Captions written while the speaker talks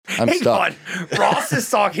Hang stuck. on. Ross is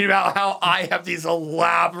talking about how I have these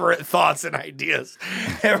elaborate thoughts and ideas.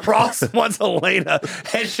 And Ross wants Elena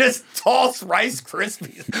and just toss Rice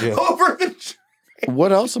Krispies over the tree.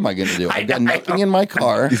 What else am I going to do? I've got nothing in my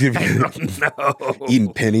car. No.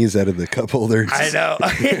 Eating pennies out of the cup holders. I know.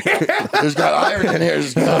 There's got iron in here.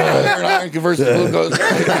 There's got iron converts to glucose.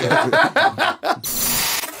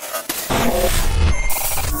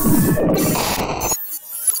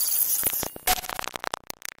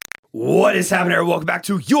 What is happening, everyone? Welcome back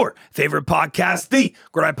to your favorite podcast, the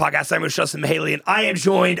Grind Podcast. I'm with Justin Mahaley, and I am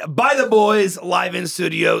joined by the boys live in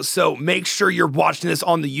studio. So make sure you're watching this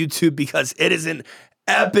on the YouTube because it is an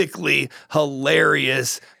epically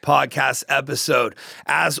hilarious podcast episode.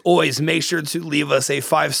 As always, make sure to leave us a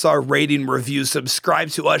 5-star rating, review, subscribe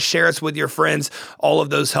to us, share us with your friends. All of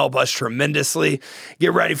those help us tremendously.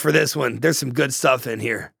 Get ready for this one. There's some good stuff in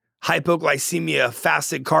here. Hypoglycemia,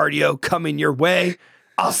 fasted cardio coming your way.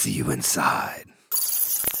 I'll see you inside.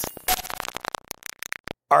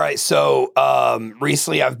 All right, so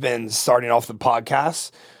recently I've been starting off the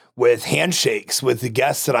podcast with handshakes with the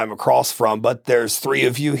guests that I'm across from, but there's 3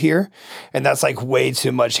 of you here, and that's like way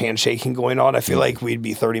too much handshaking going on. I feel like we'd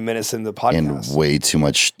be 30 minutes in the podcast. And way too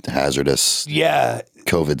much hazardous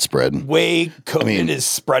COVID spread. COVID is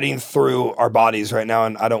spreading through our bodies right now,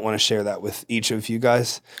 and I don't want to share that with each of you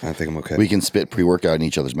guys. I think I'm okay. We can spit pre-workout in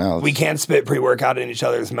each other's mouths. We can spit pre-workout in each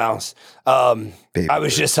other's mouths. I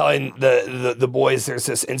was just telling the boys there's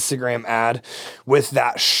this Instagram ad with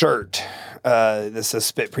that shirt that says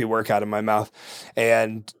spit pre-workout in my mouth.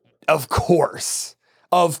 And of course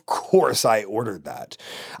I ordered that.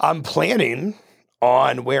 I'm planning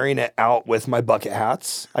on wearing it out with my bucket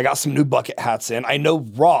hats. I got some new bucket hats in. I know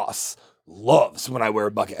Ross loves when I wear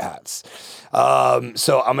bucket hats.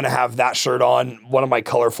 So I'm going to have that shirt on, one of my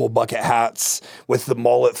colorful bucket hats with the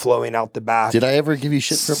mullet flowing out the back. Did I ever give you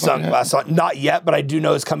shit for a bucket hat? Sunglass on. Not yet, but I do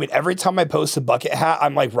know it's coming. Every time I post a bucket hat,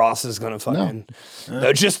 I'm like, Ross is going to fucking...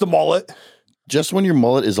 No, just the mullet. Just when your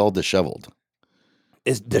mullet is all disheveled.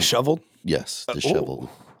 Is disheveled? Yes, disheveled.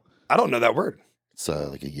 I don't know that word. It's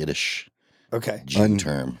like a Yiddish Jew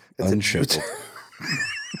term. Unshiveled.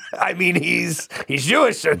 I mean, he's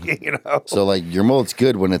Jewish, you know. So like your mullet's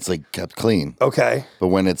good when it's like kept clean. Okay. But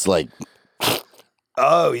when it's like,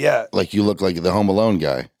 oh yeah, like you look like the Home Alone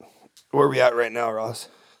guy. Where are we at right now, Ross?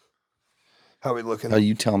 How are we looking? How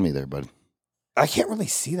you tell me there, bud? I can't really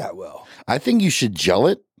see that well. I think you should gel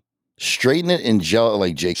it, straighten it, and gel it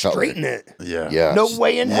like Jay Cutler. Straighten it. Yeah. No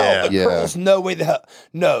way in hell. The Yeah. curls, no way the hell.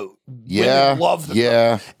 No. Yeah. Women love the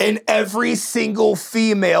curls. And every single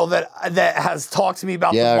female that has talked to me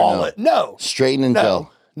about the mullet. No. Straighten and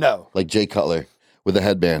gel. No. Like Jay Cutler with a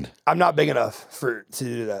headband. I'm not big enough to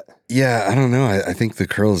do that. Yeah, I don't know. I think the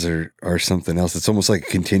curls are something else. It's almost like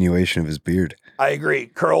a continuation of his beard. I agree.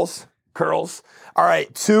 Curls. All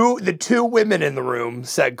right. The two women in the room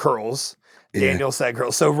said curls. Daniel said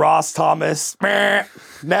curls. So Ross Thomas,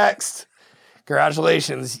 next.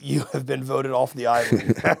 Congratulations. You have been voted off the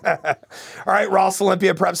island. All right, Ross,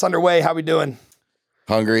 Olympia prep's underway. How we doing?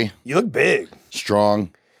 Hungry. You look big.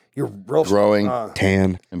 Strong. You're real growing.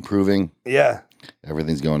 Tan. Improving. Yeah.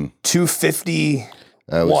 Everything's going. 250.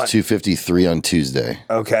 I was 253 on Tuesday.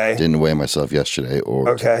 Okay. Didn't weigh myself yesterday.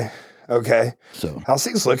 Okay. So how's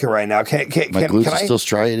things looking right now? My glutes are still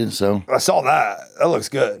striated, so. I saw that. That looks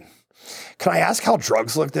good. Can I ask how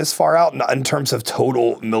drugs look this far out in terms of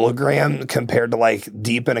total milligram compared to like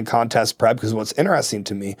deep in a contest prep? Because what's interesting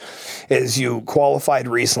to me is you qualified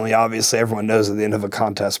recently. Obviously, everyone knows at the end of a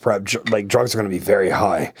contest prep, like drugs are going to be very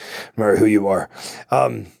high, no matter who you are.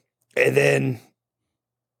 And then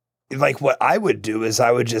like what I would do is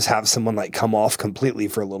I would just have someone like come off completely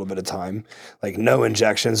for a little bit of time, like no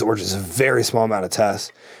injections or just a very small amount of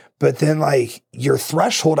tests. But then, like, your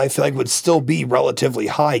threshold, I feel like, would still be relatively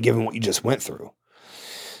high given what you just went through.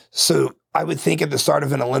 So I would think at the start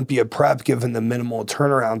of an Olympia prep, given the minimal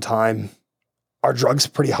turnaround time, are drugs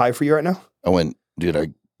pretty high for you right now? I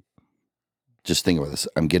just think about this.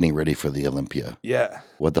 I'm getting ready for the Olympia. Yeah.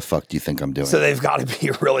 What the fuck do you think I'm doing? So they've got to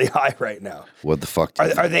be really high right now. What the fuck?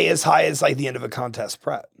 Are they as high as, like, the end of a contest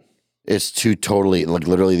prep? It's two totally, like,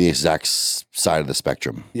 literally the exact side of the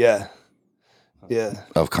spectrum. Yeah.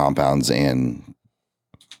 Of compounds and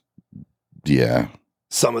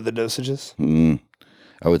some of the dosages.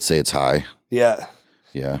 I would say it's high. Yeah.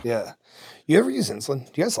 You ever use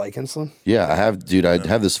insulin? Do you guys like insulin? Yeah, I have, dude. I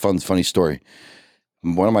have this funny story.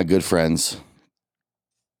 One of my good friends,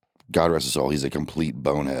 God rest his soul, he's a complete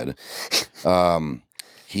bonehead.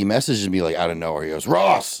 He messages me like out of nowhere. He goes,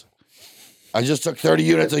 Ross, I just took 30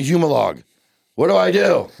 units of Humalog. What do I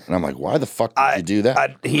do? And I'm like, why the fuck did you do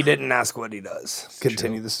that? He didn't ask what he does.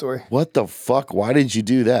 Continue the story. What the fuck? Why did you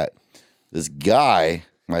do that? This guy,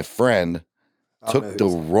 my friend, took the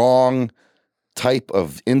wrong type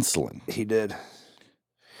of insulin. He did.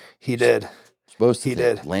 He did. Supposed to He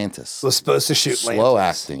take did. Lantus. Was supposed to shoot Slow Lantus.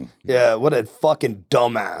 acting. Yeah, what a fucking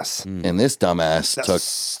dumbass. And this dumbass That's took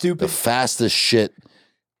stupid. the fastest shit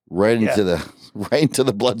right into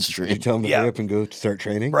the bloodstream. You tell him to hurry up and go to start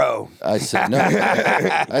training. Bro. I said no.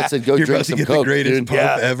 I said go You're drink about to some get Coke, the greatest dude. pump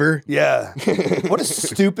ever. Yeah. What a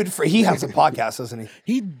stupid he has a podcast, doesn't he?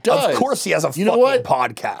 He does. Of course he has a You know fucking what?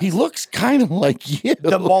 podcast. He looks kind of like you.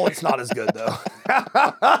 The mullet's not as good though.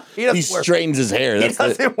 he He doesn't wear, straightens his hair. he That's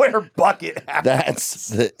doesn't wear bucket hats. that's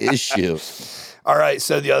the issue. All right.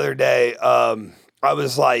 So the other day, I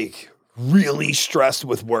was like really stressed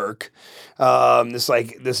with work. This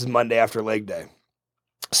is Monday after leg day.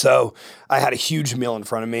 So I had a huge meal in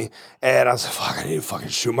front of me and I was like, fuck, I need to fucking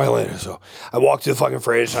shoot my later. So I walked to the fucking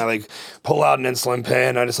fridge and I like pull out an insulin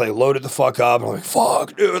pen. I just like load it the fuck up. And I'm like,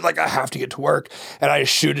 fuck, dude, like I have to get to work. And I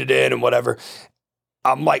just shoot it in and whatever.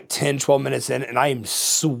 I'm like 10, 12 minutes in and I am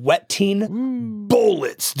sweating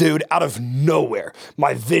bullets, dude, out of nowhere.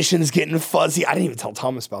 My vision's getting fuzzy. I didn't even tell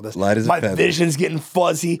Thomas about this. Light as a My feather. vision's getting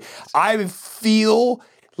fuzzy. I feel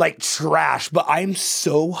like trash, but I'm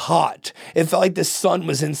so hot. It felt like the sun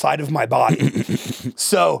was inside of my body.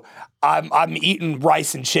 So I'm eating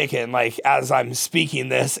rice and chicken like as I'm speaking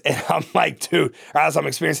this, and I'm like, dude, or as I'm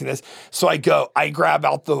experiencing this. So I grab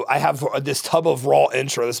out I have this tub of raw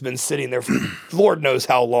intro that's been sitting there for Lord knows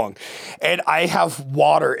how long, and I have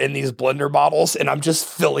water in these blender bottles, and I'm just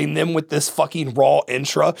filling them with this fucking raw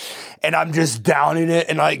intro, and I'm just downing it,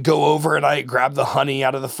 and I go over and I grab the honey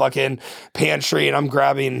out of the fucking pantry, and I'm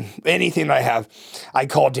grabbing anything I have. I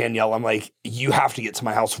call Danielle. I'm like, you have to get to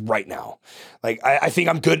my house right now. Like, I think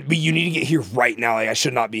I'm good, but you need to get here right now. Like, I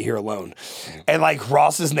should not be here alone. And like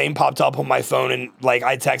Ross's name popped up on my phone and like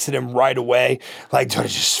I texted him right away. Like, dude, I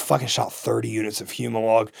just fucking shot 30 units of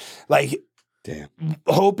Humalog. Like, Damn.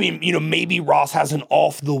 hoping, maybe Ross has an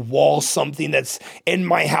off the wall something that's in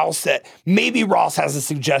my house that maybe Ross has a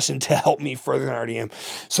suggestion to help me further than I already am.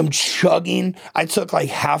 So I'm chugging. I took like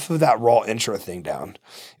half of that raw intro thing down.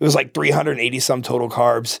 It was like 380 some total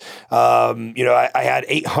carbs. I had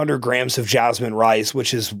 800 grams of jasmine rice,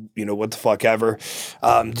 which is, what the fuck ever.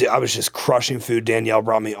 I was just crushing food. Danielle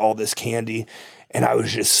brought me all this candy and I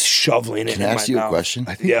was just shoveling it Can in I my ask you a mouth. question?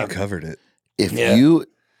 I think Yeah. you covered it.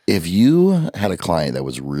 If you had a client that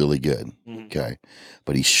was really good, okay,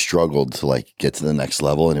 but he struggled to like get to the next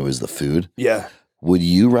level and it was the food, Yeah. would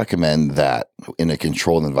you recommend that in a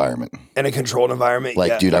controlled environment? In a controlled environment. Like,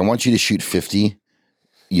 yeah. dude, I want you to shoot 50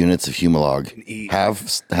 units of Humalog, eat.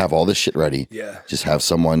 have all this shit ready. Yeah. Just have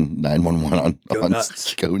someone 911 on Go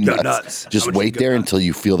nuts. go Go nuts. nuts. Just I want you wait to go there nuts. until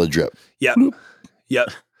you feel the drip. Yep. Yep.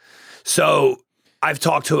 So I've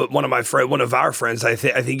talked to one of our friends. I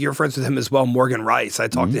think you're friends with him as well, Morgan Rice. I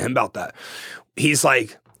talked to him about that. He's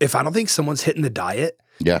like, if I don't think someone's hitting the diet,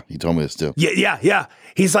 Yeah, he told me this too. yeah.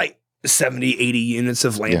 He's like 70, 80 units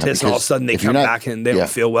of Lantus, and all of a because sudden they if you're come not- back and they yeah. don't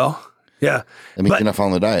feel well. Yeah. That means But- you're not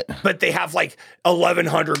following the diet. But they have like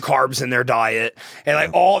 1,100 carbs in their diet and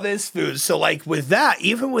like all this food. So like with that,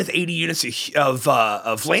 even with 80 units of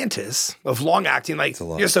Lantus, of long acting, like a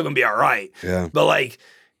lot. you're still gonna be all right. Yeah. But like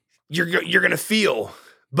you're gonna feel.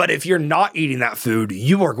 But if you're not eating that food,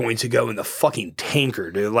 you are going to go in the fucking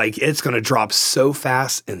tanker, dude. Like it's gonna drop so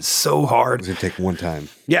fast and so hard. It's going to take one time.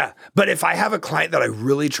 Yeah. But if I have a client that I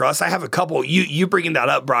really trust, I have a couple, you bringing that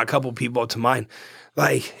up brought a couple people up to mind.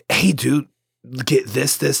 Like, hey, dude, get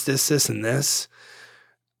this, and this.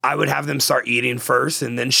 I would have them start eating first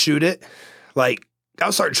and then shoot it. Like,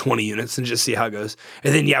 I'll start 20 units and just see how it goes.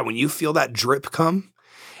 And then, yeah, when you feel that drip come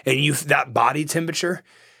and that body temperature,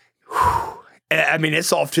 whew, I mean,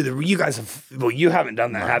 it's off to you guys have, you haven't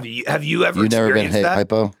done that, have you? Have you ever You've never been experienced that?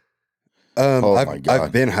 hypo? Oh my God.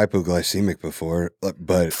 I've been hypoglycemic before,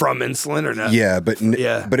 but From insulin or not? yeah, but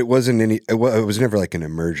Yeah. but it wasn't it was never like an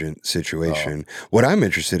emergent situation. What I'm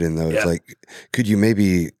interested in though Yeah. is like, could you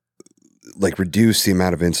maybe like reduce the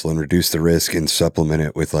amount of insulin, reduce the risk, and supplement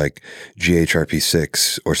it with like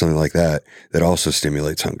GHRP6 or something like that also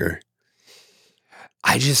stimulates hunger?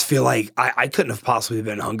 I just feel like I couldn't have possibly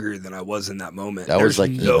been hungrier than I was in that moment. That was There's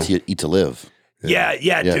like no- eat to live. yeah,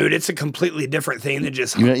 Yeah. dude. It's a completely different thing than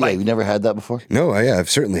just You never had that before? No, I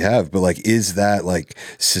certainly have, but like, is that like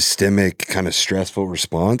systemic kind of stressful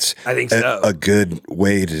response? I think so. A good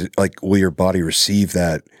way to like, will your body receive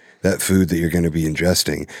that food that you're going to be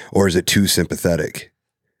ingesting, or is it too sympathetic?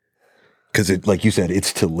 Because it, like you said,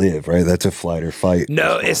 it's to live, right? That's a flight or fight.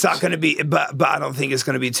 No, response. it's not going to be, but I don't think it's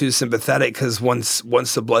going to be too sympathetic because once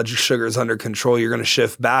the blood sugar is under control, you're going to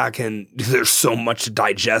shift back, and there's so much to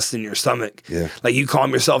digest in your stomach. Yeah. Like you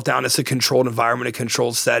calm yourself down. It's a controlled environment, a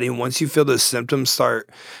controlled setting. Once you feel those symptoms start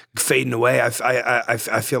fading away, I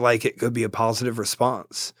feel like it could be a positive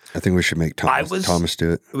response. I think we should make Thomas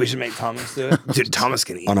do it We should make Thomas do it. Dude, Thomas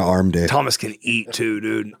can eat. on an arm day. Thomas can eat too,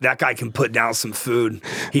 dude. That guy can put down some food.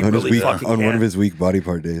 He on really fucking on can. one of his weak body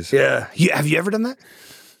part days. Yeah. Have you ever done that?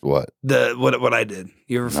 What? What I did?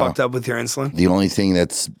 You ever fucked up with your insulin? The only thing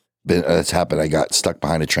that's happened, I got stuck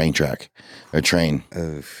behind a train. That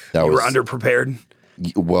You was were underprepared.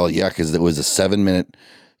 Well, yeah, because it was a 7 minute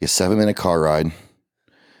car ride.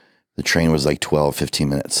 The train was like 12, 15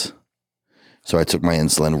 minutes. So I took my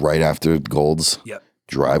insulin right after Gold's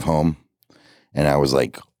drive home. And I was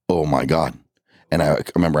like, oh my God. And I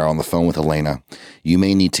remember on the phone with Elena, you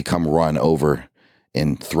may need to come run over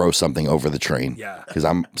and throw something over the train. Yeah. Because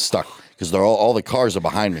I'm stuck. Because all the cars are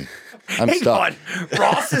behind me. I'm stuck. On.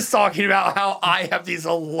 Ross is talking about how I have these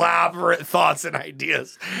elaborate thoughts and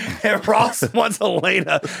ideas. And Ross wants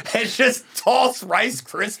Elena and just toss Rice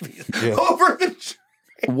Krispies over the train.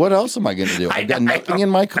 What else am I going to do? I've got nothing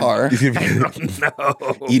in my car.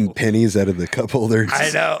 No. Eating pennies out of the cup holders.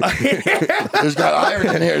 I know. There's got iron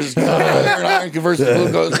in here. There's iron converts to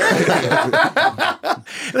glucose.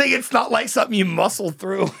 I think it's not like something you muscle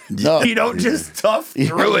through. No. You don't just tough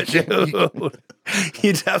through it, dude.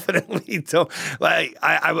 You definitely don't. Like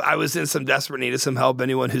I was in some desperate need of some help.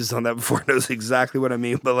 Anyone who's done that before knows exactly what I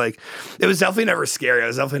mean. But like, it was definitely never scary. I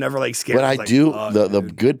was definitely never like scared. But I like, do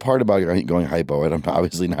the good part about going hypo, and I'm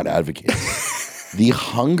obviously not advocating. The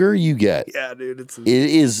hunger you get, yeah, dude, it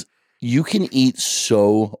is. You can eat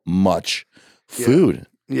so much food.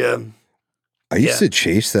 Yeah. I used to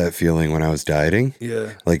chase that feeling when I was dieting.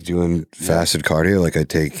 Yeah. Like doing fasted cardio. Like I'd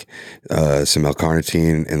take some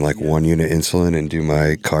L-carnitine and like 1 unit insulin and do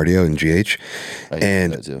my cardio and GH.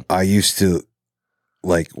 I used to,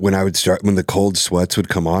 like, when the cold sweats would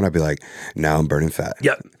come on, I'd be like, now I'm burning fat.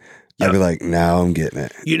 Yep. I'd be like, now I'm getting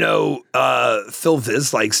it. You know, Phil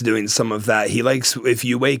Viz likes doing some of that. He likes, if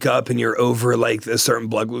you wake up and you're over like a certain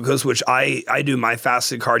blood glucose, which I do my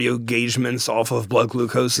fasted cardio engagements off of blood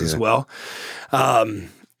glucose as well.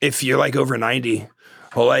 If you're like over 90,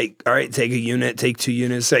 he'll like, all right, take a unit, take 2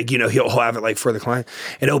 units. Like, you know, he'll have it like for the client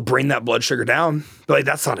and he'll bring that blood sugar down. But like,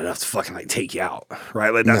 that's not enough to fucking like take you out,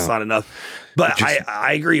 right? Like that's not enough. But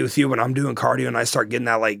I agree with you when I'm doing cardio and I start getting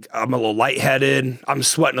that, like, I'm a little lightheaded. I'm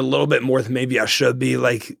sweating a little bit more than maybe I should be.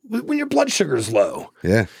 Like when your blood sugar is low.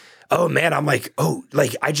 Yeah. Oh man, I'm like, oh,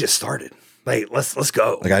 like I just started. Like let's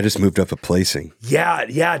go. Like I just moved up a placing.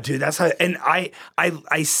 Yeah, dude. That's how. And I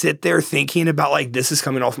sit there thinking about like this is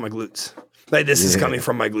coming off my glutes. Like this is coming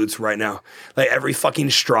from my glutes right now. Like every fucking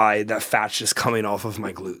stride, that fat's just coming off of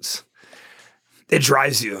my glutes. It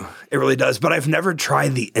drives you. It really does. But I've never tried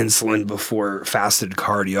the insulin before fasted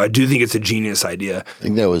cardio. I do think it's a genius idea. I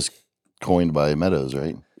think that was coined by Meadows,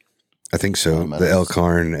 right? I think so. The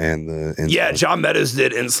L-carn and the insulin. Yeah, John Meadows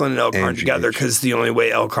did insulin and L-carn together because the only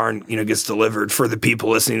way L-carn, gets delivered for the people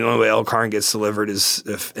listening, the only way L-carn gets delivered is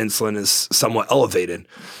if insulin is somewhat elevated.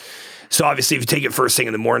 So obviously, if you take it first thing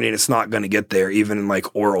in the morning, it's not going to get there, even in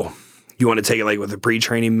like oral. You want to take it like with a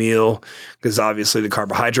pre-training meal because obviously the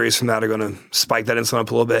carbohydrates from that are going to spike that insulin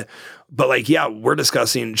up a little bit. But like, yeah, we're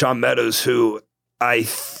discussing John Meadows, who I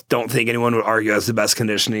don't think anyone would argue has the best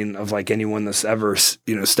conditioning of like anyone that's ever,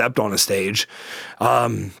 stepped on a stage.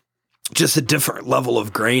 Just a different level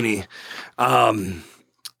of grainy.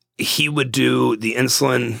 He would do the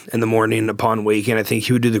insulin in the morning upon waking. I think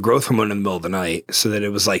he would do the growth hormone in the middle of the night so that it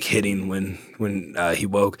was like hitting when he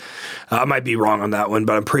woke. I might be wrong on that one,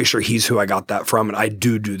 but I'm pretty sure he's who I got that from. And I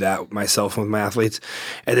do that myself with my athletes.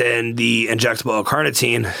 And then the injectable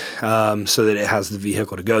L-carnitine so that it has the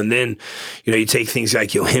vehicle to go. And then, you take things like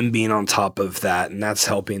yohimbine on top of that, and that's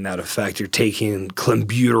helping that effect. You're taking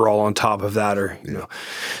clenbuterol on top of that, or,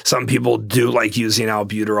 some people do like using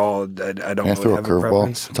albuterol. I don't really have a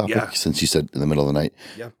preference. Since you said in the middle of the night.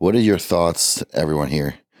 Yeah. What are your thoughts, everyone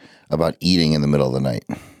here, about eating in the middle of the night?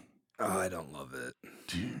 Oh, I don't love it.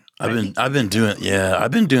 I've been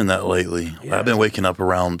doing that lately. Yeah. I've been waking up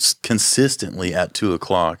around consistently at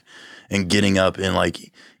 2:00 and getting up and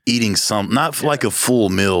like eating not like a full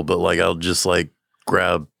meal, but like I'll just like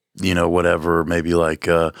grab, whatever. Maybe like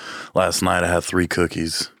last night I had 3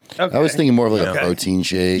 cookies. I was thinking more of like a protein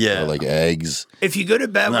shake or like eggs. If you go to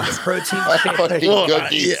bed with a protein shake, but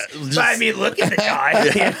I mean, look at the guy.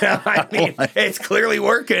 I mean, it's clearly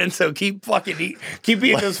working. So keep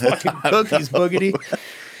eating those fucking cookies, boogity.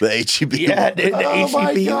 The HEB. Yeah, dude, the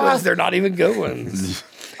HEB ones, they're not even good ones.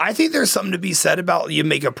 I think there's something to be said about you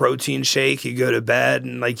make a protein shake, you go to bed,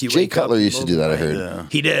 and like you Jay wake Cutler up. used to do that, I heard. Yeah.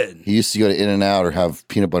 He did. He used to go to In-N-Out or have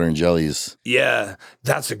peanut butter and jellies. Yeah,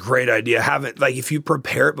 that's a great idea. Have it, like, if you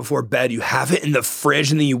prepare it before bed, you have it in the fridge,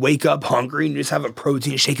 and then you wake up hungry and you just have a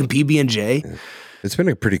protein shake and PB&J. Yeah. It's been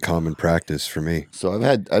a pretty common practice for me. So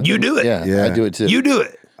You do it. Yeah, I do it too. You do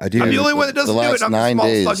it. I do. I'm the only one that doesn't do it. I'm the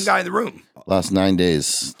smallest fucking guy in the room. Last 9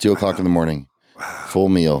 days, 2 o'clock in the morning, full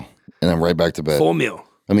meal, and then right back to bed. Full meal.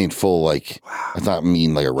 I mean, full, like, I thought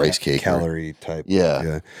mean like a rice cake. Calorie type.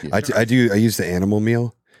 Yeah. I use the animal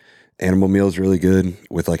meal. Animal meal is really good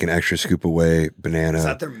with like an extra scoop of whey, banana. Is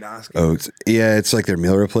that their mask? Oats. Yeah, it's like their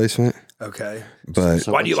meal replacement. Okay. But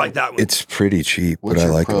So why do you like that one? it's pretty cheap, but I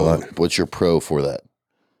like it a lot. What's your pro for that?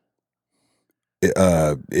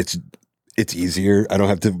 It's easier. I don't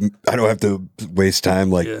have to waste time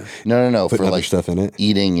like No. putting For other like stuff in it.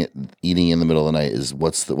 eating in the middle of the night is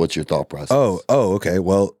what's your thought process? Oh, okay.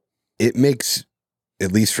 Well, it makes,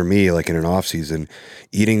 at least for me, like in an off season,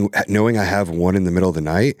 knowing I have one in the middle of the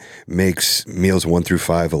night makes meals 1 through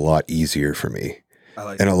 5 a lot easier for me.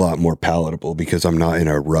 And a lot more palatable because I'm not in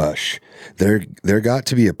a rush. There got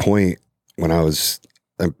to be a point when I was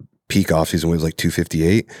peak off season was like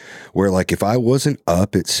 258, where like if I wasn't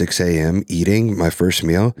up at 6 a.m. eating my first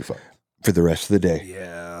meal for the rest of the day,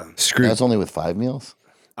 screw. That's only with 5 meals.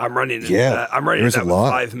 I'm running. I'm running there's that a with lot.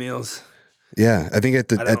 5 meals. Yeah, I think at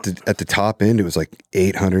the top end it was like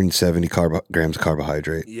 870 grams of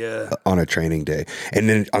carbohydrate. On a training day, and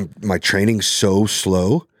then my training's so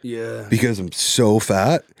slow. Because I'm so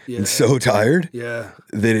fat and so tired.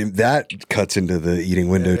 That cuts into the eating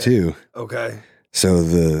window too. Okay. So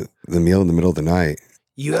the meal in the middle of the night.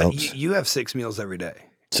 You have 6 meals every day.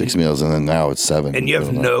 6 meals, and then now it's 7. And you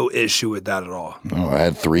have no issue with that at all. No, I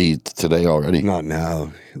had 3 today already. Not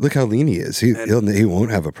now. Look how lean he is. He won't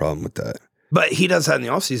have a problem with that. But he does that in the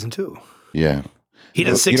off season too. Yeah. He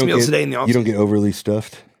does 6 meals a day in the off season. You don't get overly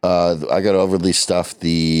stuffed? I got overly stuffed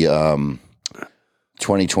the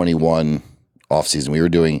 2021 off season. We were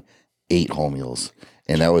doing 8 whole meals,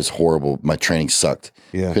 and that was horrible. My training sucked.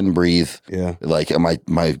 Yeah. Couldn't breathe. Yeah. Like my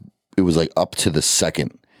it was like up to the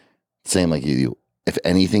second. Same like you. If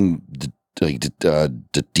anything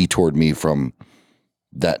detoured me from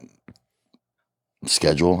that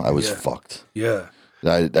schedule, I was fucked. Yeah.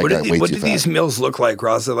 I got way too What do fat. these meals look like,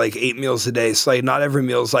 Ross? They're like 8 meals a day. So like not every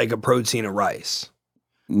meal is like a protein of rice.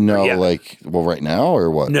 No, right now or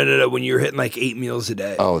what? No. When you're hitting like 8 meals a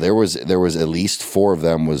day. Oh, there was at least 4 of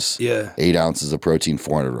them was 8 ounces of protein,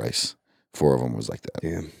 400 rice. 4 of them was like that.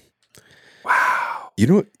 Damn. Wow. You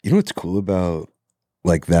know what's cool about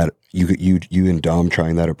like that? You and Dom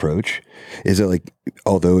trying that approach is that like,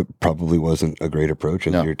 although it probably wasn't a great approach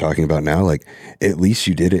as you're talking about now, like at least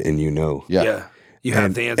you did it and Yeah. You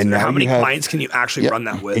have the answer. How many clients can you actually run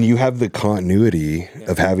that with? And you have the continuity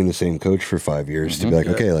of having the same coach for 5 years to be like,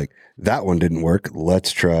 okay, like that one didn't work.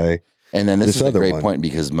 Let's try. And then this is a great one. point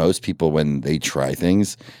because most people, when they try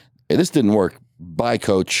things, hey, this didn't work. Bye,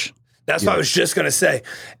 coach. That's what I was just going to say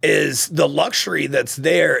is the luxury that's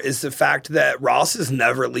there is the fact that Ross is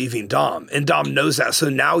never leaving Dom, and Dom knows that. So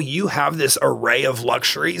now you have this array of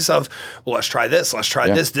luxuries of, well, let's try this. Let's try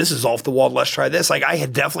this. This is off the wall. Let's try this. Like I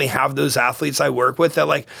definitely have those athletes I work with that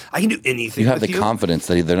like, I can do anything. You have the confidence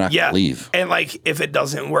that they're not going to leave. And like, if it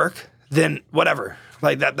doesn't work, then whatever,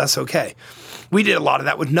 like that's okay. We did a lot of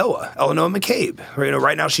that with Eleanor McCabe.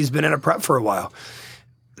 Right now she's been in a prep for a while.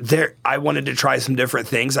 I wanted to try some different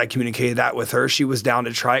things. I communicated that with her. She was down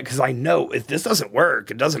to try it because I know if this doesn't work,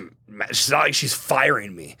 it doesn't. It's not like she's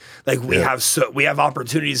firing me. Like we have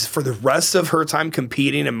opportunities for the rest of her time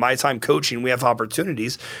competing and my time coaching. We have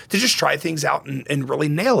opportunities to just try things out and really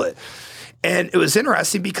nail it. And it was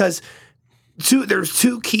interesting because there's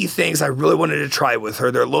 2 key things I really wanted to try with her.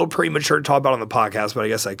 They're a little premature to talk about on the podcast, but I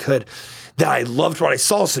guess I could. That I loved what I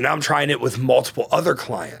saw, so now I'm trying it with multiple other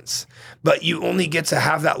clients. But you only get to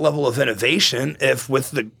have that level of innovation if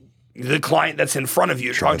with the client that's in front of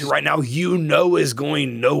you, talking to right now, is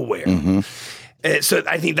going nowhere. So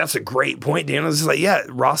I think that's a great point. Daniel's just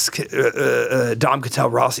like, Dom could tell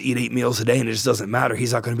Ross to eat 8 meals a day and it just doesn't matter.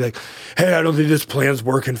 He's not going to be like, hey, I don't think this plan's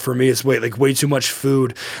working for me. It's way too much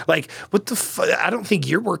food. Like, what the I don't think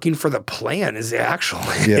you're working for the plan is the actual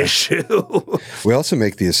issue. We also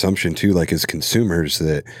make the assumption too, like as consumers,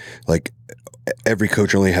 that like every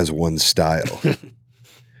coach only has one style,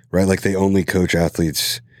 right? Like they only coach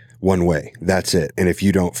athletes one way. That's it. And if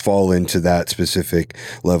you don't fall into that specific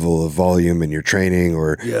level of volume in your training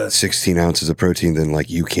or 16 ounces of protein, then like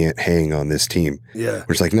you can't hang on this team. Yeah.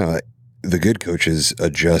 Which like, no, the good coaches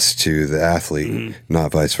adjust to the athlete,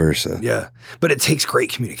 not vice versa. Yeah. But it takes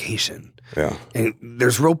great communication. Yeah. And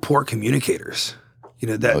there's real poor communicators. You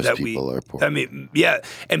know, Most people are poor. I mean, yeah.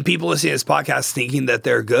 And people listening to this podcast thinking that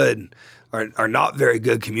they're good are not very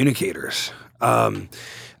good communicators.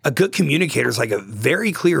 A good communicator is like a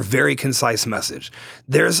very clear, very concise message.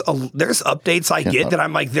 There's updates I get that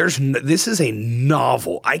I'm like, this is a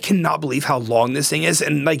novel. I cannot believe how long this thing is.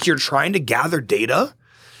 And like, you're trying to gather data.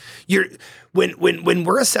 When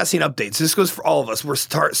we're assessing updates, this goes for all of us. We're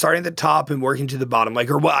starting at the top and working to the bottom. Like,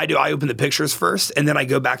 or what I do, I open the pictures first and then I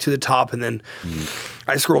go back to the top and then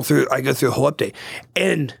I scroll through, I go through the whole update.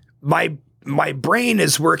 And my brain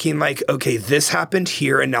is working like, okay, this happened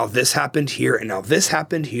here, and now this happened here, and now this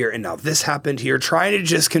happened here, and now this happened here, trying to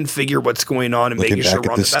just configure what's going on and making sure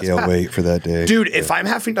we're on the best scale path. weight for that day. Dude, if I'm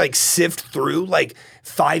having to like sift through like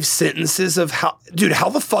 5 sentences of how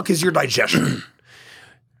the fuck is your digestion?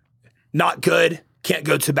 Not good, can't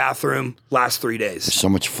go to the bathroom, last 3 days. There's so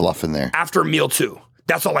much fluff in there. After meal 2,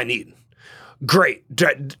 that's all I need. Great.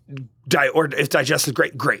 Or if digestion's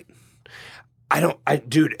great.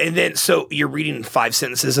 Dude, and then so you're reading 5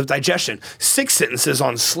 sentences of digestion, 6 sentences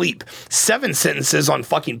on sleep, 7 sentences on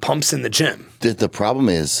fucking pumps in the gym. The problem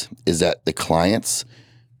is that the clients,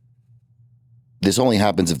 this only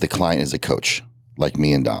happens if the client is a coach, like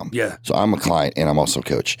me and Dom. Yeah. So I'm a client and I'm also a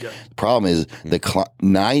coach. Yeah. The problem is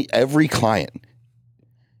every client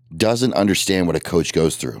doesn't understand what a coach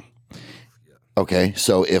goes through. Okay,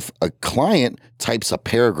 so if a client types a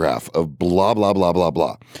paragraph of blah, blah, blah, blah,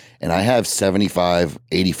 blah, and I have 75,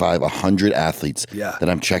 85, 100 athletes that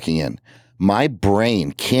I'm checking in, my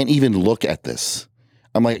brain can't even look at this.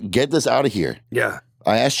 I'm like, get this out of here. Yeah.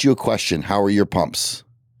 I asked you a question. How are your pumps?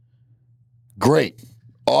 Great.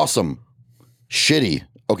 Awesome. Shitty.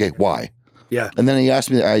 Okay, why? Yeah. And then you ask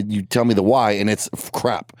me, you tell me the why, and it's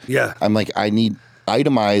crap. Yeah. I'm like, I need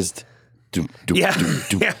itemized.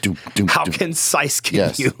 How concise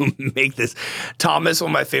can you make this? Thomas, one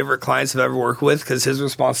of my favorite clients I've ever worked with, because his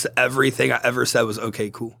response to everything I ever said was, okay,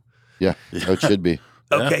 cool. Yeah, it should be.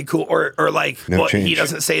 Okay, cool. Or like, No change. He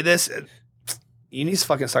doesn't say this. You need to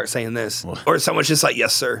fucking start saying this. Or someone's just like,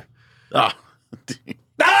 yes, sir.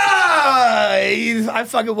 I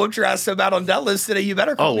fucking whooped your ass so bad on deadlifts today. You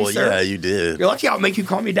better call me sir. Yeah, you did. You're lucky I'll make you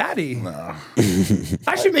call me daddy. No.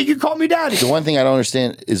 I should make you call me daddy. The one thing I don't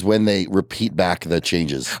understand is when they repeat back the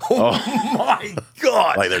changes. Oh my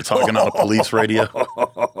God. Like they're talking on a police radio.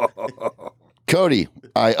 Cody,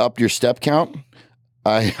 I upped your step count.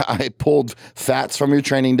 I pulled fats from your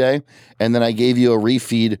training day, and then I gave you a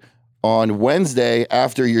refeed on Wednesday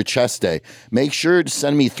after your chest day. Make sure to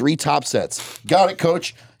send me 3 top sets. Got it,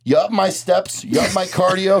 coach. You up my steps. You up my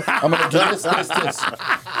cardio. I'm going to do this.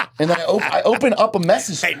 And then I open up a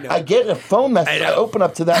message. I get a phone message. I open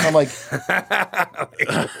up to that, and I'm like,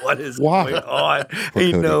 what is why? going on?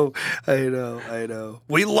 I know.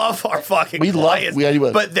 We love our fucking clients,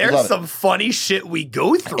 but there's some funny shit we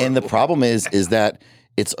go through. And the problem is that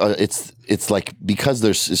it's like, because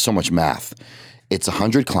there's so much math, it's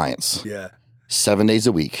 100 clients. Yeah. 7 days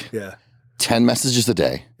a week. Yeah. 10 messages a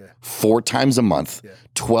day. 4 times a month.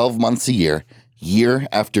 12 months a year. Year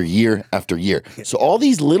after year after year. So all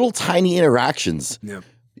these little tiny interactions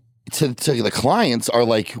to the clients are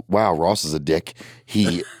like, wow, Ross is a dick.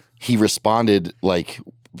 He responded like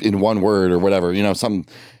in one word or whatever, something.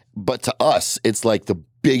 But to us, it's like the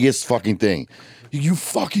biggest fucking thing. You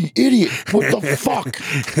fucking idiot. What the fuck?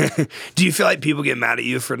 Do you feel like people get mad at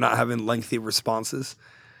you for not having lengthy responses?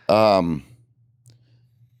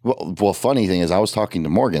 Well, funny thing is, I was talking to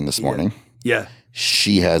Morgan this morning. Yeah.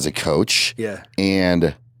 She has a coach. Yeah.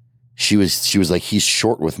 And she was like, he's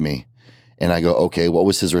short with me. And I go, okay, what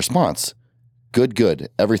was his response? Good.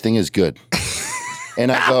 Everything is good.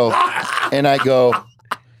 and I go,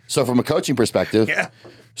 so from a coaching perspective,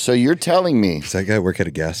 so you're telling me does that guy work at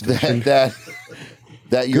a gas station? that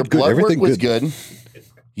your blood work was good.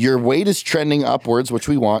 Your weight is trending upwards, which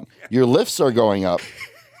we want. Your lifts are going up.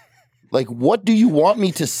 Like, what do you want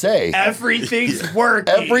me to say? Everything's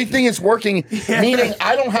working. Everything is working, meaning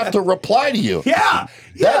I don't have to reply to you. Yeah.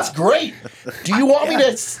 That's great. Do you want me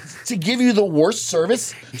to give you the worst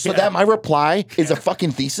service so that my reply is a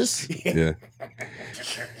fucking thesis? Yeah.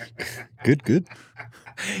 Good.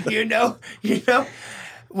 You know,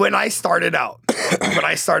 when I started out,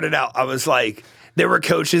 I was like, there were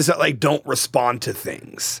coaches that like don't respond to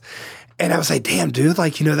things. And I was like, damn, dude,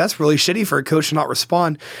 like, that's really shitty for a coach to not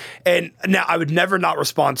respond. And now I would never not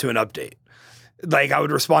respond to an update. Like I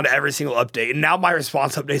would respond to every single update. And now my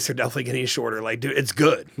response updates are definitely getting shorter. Like, dude, it's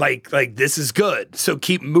good. Like this is good. So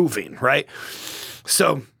keep moving, right?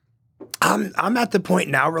 So I'm at the point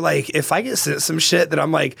now where like if I get sent some shit that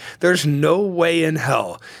I'm like, there's no way in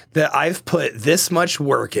hell that I've put this much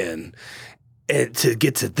work in and to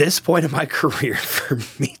get to this point in my career for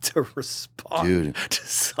me to respond to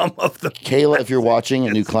some of the Kayla, if you're watching,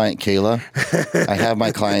 a new client, Kayla, I have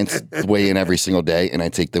my clients weigh in every single day and I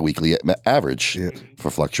take the weekly average for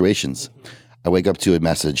fluctuations. I wake up to a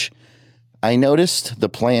message. I noticed the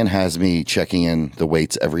plan has me checking in the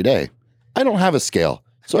weights every day. I don't have a scale.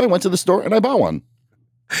 So I went to the store and I bought one.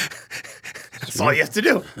 That's all you have to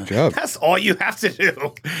do. Good job. That's all you have to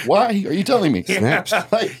do. Why are you telling me? Snaps.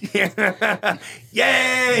 Yay!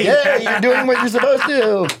 Yeah, you're doing what you're supposed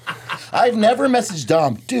to. I've never messaged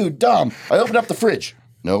Dom. Dude, Dom, I opened up the fridge.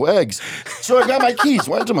 No eggs. So I got my keys,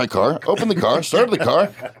 went to my car, opened the car, started the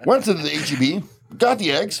car, went to the HEB, got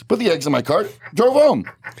the eggs, put the eggs in my cart, drove home.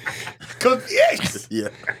 Cook the eggs. Yeah.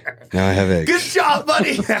 Now I have eggs. Good job,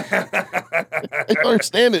 buddy. I don't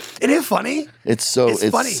understand it. Isn't it funny? It's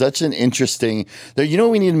funny. such an interesting. You know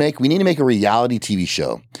what we need to make? We need to make a reality TV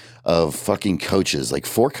show of fucking coaches, like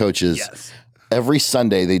 4 coaches. Yes. Every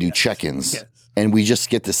Sunday they do check-ins. Yes. And we just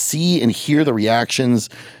get to see and hear the reactions,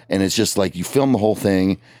 and it's just like you film the whole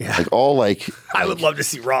thing, like all like. I would love to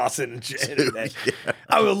see Ross in a day.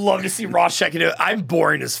 I would love to see Ross checking it. I'm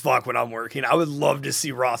boring as fuck when I'm working. I would love to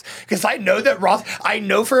see Ross because I know that Ross. I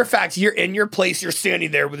know for a fact you're in your place. You're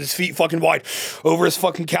standing there with his feet fucking wide over his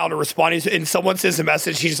fucking counter, responding, and someone sends a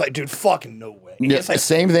message. He's just like, dude, fucking no way. Yeah, like,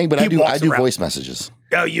 same thing, but I do around. voice messages.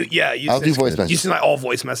 Oh, I'll do voice messages. You send like all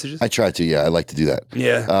voice messages? I try to, yeah. I like to do that.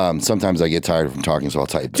 Yeah. Sometimes I get tired from talking, so I'll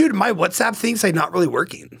type. Dude, my WhatsApp thing's like not really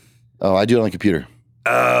working. Oh, I do it on the computer.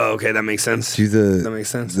 Oh, okay, that makes sense. That makes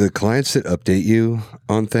sense. The clients that update you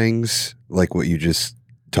on things like what you just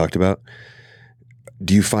talked about,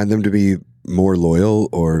 do you find them to be more loyal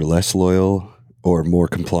or less loyal or more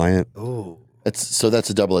compliant? Oh. That's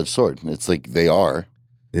a double-edged sword. It's like they are,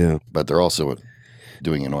 but they're also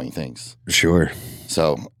doing annoying things. Sure.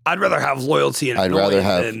 So I'd rather have loyalty and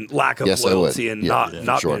than lack of loyalty and not be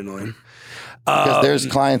annoying. Because there's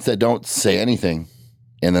clients that don't say anything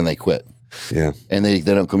and then they quit. Yeah. And they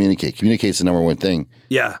don't communicate. Communicate's the number one thing.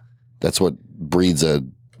 Yeah. That's what breeds a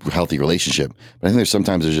healthy relationship. But I think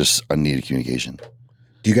there's just unneeded communication.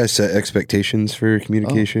 Do you guys set expectations for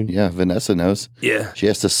communication? Yeah, Vanessa knows. Yeah. She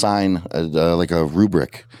has to sign like a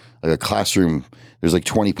rubric, like a classroom. There's like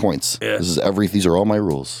 20 points. Yeah. These are all my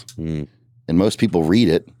rules. Mm. And most people read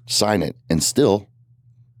it, sign it, and still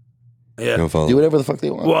Don't follow. do whatever the fuck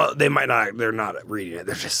they want. Well, they might not. They're not reading it.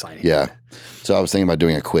 They're just signing. Yeah. it. So I was thinking about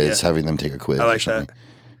doing a quiz, having them take a quiz. I like or something.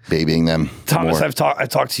 that. Babying them. Thomas, more. I've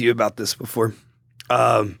talked to you about this before.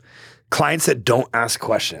 Clients that don't ask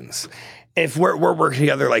questions. If we're working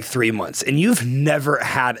together like 3 months and you've never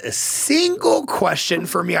had a single question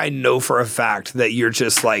for me, I know for a fact that you're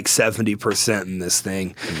just like 70% in this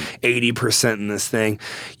thing, 80% in this thing.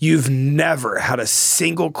 You've never had a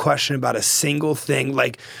single question about a single thing.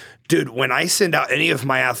 Like, dude, when I send out, any of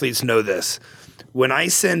my athletes know this. When I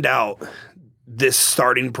send out this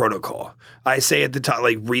starting protocol, I say at the top,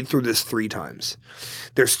 like, read through this 3 times.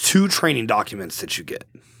 There's 2 training documents that you get.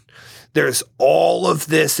 There's all of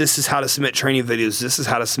this. This is how to submit training videos. This is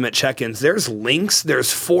how to submit check-ins. There's links.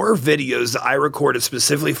 There's 4 videos that I recorded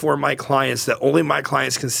specifically for my clients that only my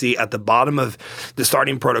clients can see at the bottom of the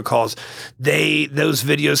starting protocols. Those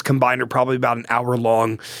videos combined are probably about an hour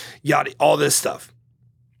long, yada, all this stuff.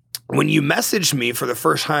 When you message me for the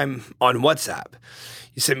first time on WhatsApp,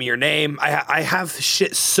 you send me your name. I have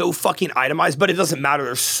shit so fucking itemized, but it doesn't matter.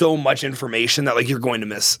 There's so much information that like you're going to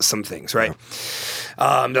miss some things, right?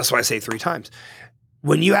 That's why I say 3 times.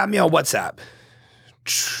 When you add me on WhatsApp,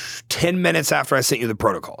 10 minutes after I sent you the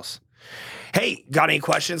protocols, hey, got any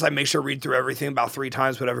questions? I make sure to read through everything about 3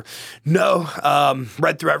 times, whatever. No,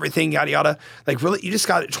 read through everything, yada, yada. Like, really? You just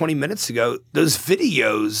got it 20 minutes ago. Those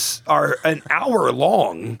videos are an hour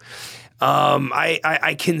long.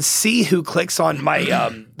 I can see who clicks on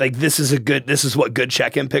my, like, this is what good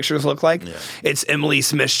check-in pictures look like. Yeah. It's Emily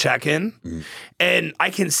Smith's check-in. Mm. And I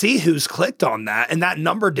can see who's clicked on that. And that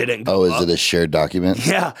number didn't go up. Oh, is it a shared document?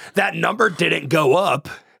 Yeah. That number didn't go up.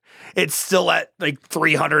 It's still at like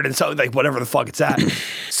 300 and something, like whatever the fuck it's at.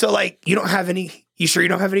 So like, you sure you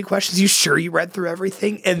don't have any questions? You sure you read through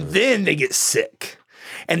everything? And then they get sick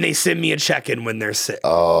and they send me a check-in when they're sick.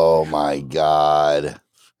 Oh my God.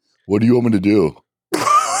 What do you want me to do?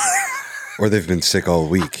 Or they've been sick all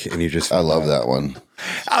week and you just... I love that one.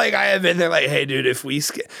 I have been there like, hey, dude,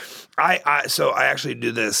 So I actually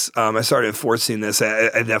do this. I started enforcing this. I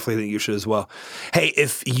definitely think you should as well. Hey,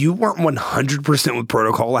 if you weren't 100% with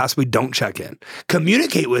protocol last week, don't check in.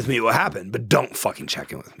 Communicate with me what happened, but don't fucking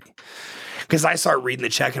check in with me. Because I start reading the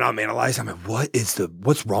check and I'm analyzing. I'm like,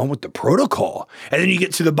 what's wrong with the protocol? And then you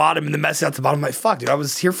get to the bottom and the message at the bottom. I'm like, fuck, dude, I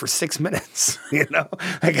was here for 6 minutes. You know,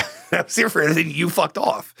 like I was here for everything. You fucked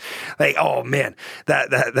off. Like, oh man,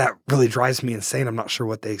 that really drives me insane. I'm not sure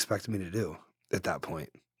what they expected me to do at that point.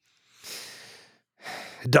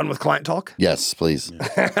 Done with client talk? Yes, please.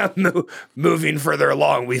 Moving further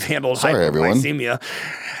along, we've handled hypoglycemia.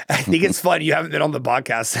 I think it's fun. You haven't been on the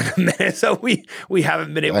podcast in a minute, so we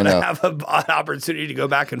haven't been able to have an opportunity to go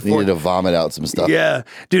back and forth. Needed to vomit out some stuff. Yeah.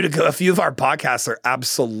 Dude, a few of our podcasts are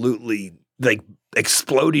absolutely like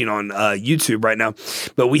exploding on YouTube right now.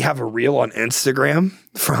 But we have a reel on Instagram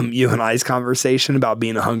from you and I's conversation about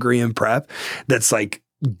being hungry in prep that's like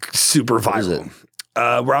super viral.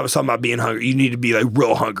 Where I was talking about being hungry. You need to be like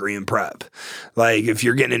real hungry in prep. Like if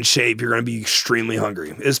you're getting in shape, you're going to be extremely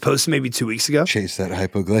hungry. It was posted maybe 2 weeks ago. Chase that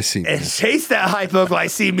hypoglycemia. And chase that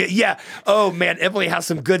hypoglycemia. Yeah. Oh man, Emily has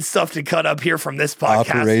some good stuff to cut up here from this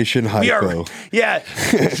podcast. Operation Hypo.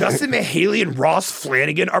 Justin Mahaley and Ross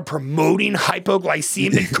Flanagan are promoting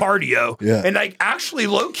hypoglycemic cardio. Yeah. And like actually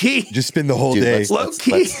low key. Just spend the whole day.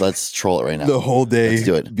 Let's troll it right now. The whole day. Let's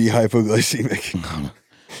do it. Be hypoglycemic.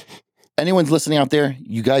 Anyone's listening out there,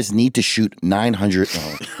 you guys need to shoot 900. To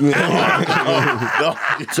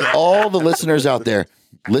all the listeners out there,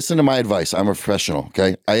 listen to my advice. I'm a professional,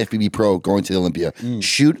 okay? IFBB Pro, going to the Olympia.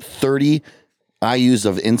 Shoot 30 IUs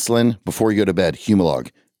of insulin before you go to bed.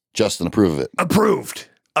 Humalog. Justin, approve of it. Approved.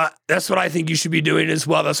 That's what I think you should be doing as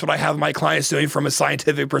well. That's what I have my clients doing from a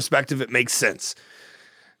scientific perspective. It makes sense.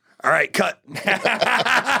 All right, cut. dude,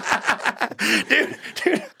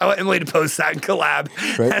 I want Emily to post that and collab.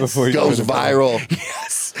 Right before you goes viral.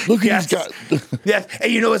 Yes. Look at these guys. Yes.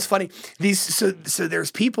 And you know what's funny? So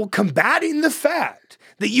there's people combating the fact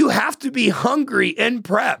that you have to be hungry in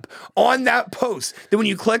prep on that post that when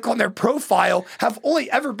you click on their profile have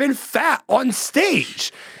only ever been fat on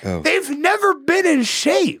stage. Oh. They've never been in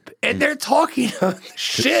shape. And they're talking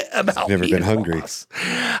shit about never been hungry. Loss.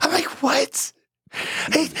 I'm like, what?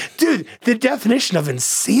 Hey, dude, the definition of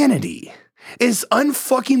insanity is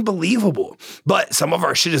unfucking believable. But some of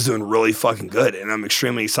our shit is doing really fucking good, and I'm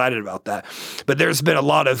extremely excited about that. But there's been a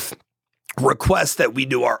lot of requests that we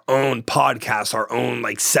do our own podcast, our own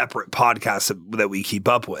like separate podcasts that we keep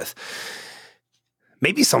up with.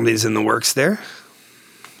 Maybe somebody's in the works there.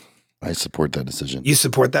 I support that decision. You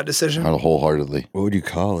support that decision? Wholeheartedly. What would you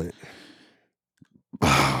call it?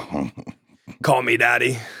 Call Me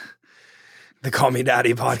Daddy. The Call Me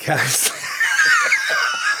Daddy podcast.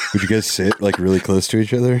 Would you guys sit like really close to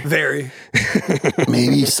each other? Very.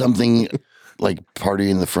 Maybe something like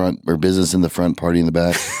party in the front or business in the front, party in the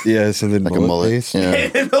back. Yes, and then like a mullet.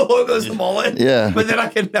 Yeah. And the logo's the mullet. Yeah. But then I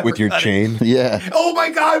can never with your chain. Yeah. Oh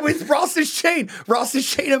my God, with Ross's chain. Ross's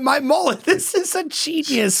chain and my mullet. This is a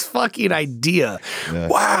genius fucking idea. Yeah.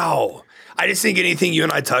 Wow. I just think anything you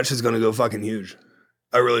and I touch is going to go fucking huge.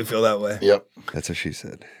 I really feel that way. Yep. That's what she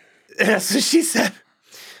said. That's what she said.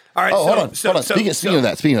 All right. Oh, hold on. Speaking of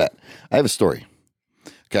that, I have a story.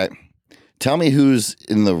 Okay. Tell me who's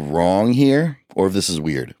in the wrong here or if this is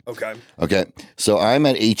weird. Okay. Okay. So I'm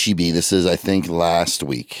at HEB. This is, I think, last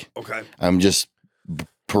week. Okay. I'm just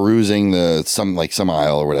perusing some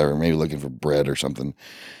aisle or whatever, maybe looking for bread or something.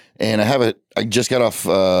 And I just got off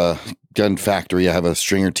Gun Factory. I have a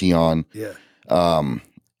stringer tee on. Yeah.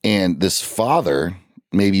 And this father,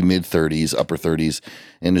 maybe mid-30s, upper 30s,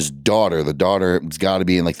 and his daughter, the daughter's got to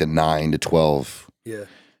be in like the 9 to 12. Yeah.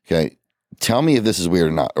 Okay. Tell me if this is weird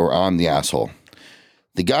or not, or I'm the asshole.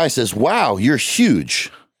 The guy says, "Wow, you're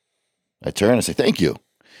huge." I turn and say, "Thank you."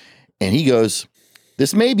 And he goes,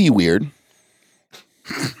 "This may be weird."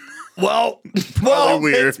 Well,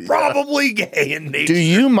 weird. It's probably gay in nature. Do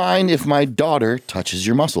you mind if my daughter touches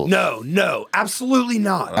your muscles? No, absolutely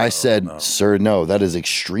not. I said, "Sir, no, that is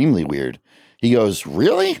extremely weird." He goes,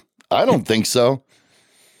 "Really? I don't think so."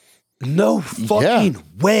 No fucking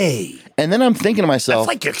way. And then I'm thinking to myself,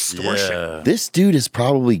 that's like extortion. Yeah. This dude is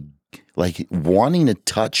probably like wanting to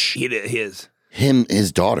touch his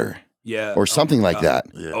daughter. Yeah. Or something like that.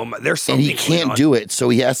 Yeah. Oh my, there's something. And he can't do it, so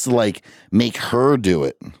he has to like make her do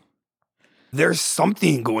it. There's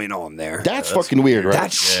something going on there. That's fucking weird, right?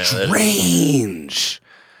 That's strange.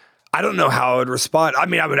 I don't know how I would respond. I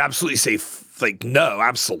mean, I would absolutely say no,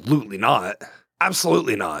 absolutely not.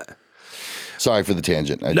 Absolutely not. Sorry for the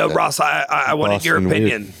tangent. Ross, I wanted your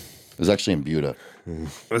opinion. Weird. It was actually in Buda.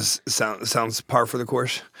 Sounds par for the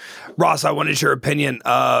course. Ross, I wanted your opinion.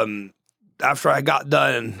 after I got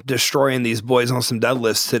done destroying these boys on some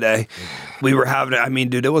deadlifts today, we were having it. I mean,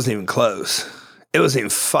 dude, it wasn't even close. It wasn't even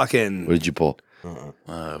fucking. What did you pull?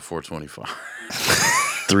 425.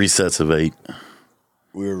 3 sets of 8. I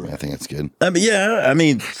think that's good. I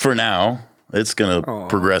mean, for now, it's going to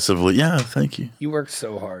progressively. Yeah, thank you. You worked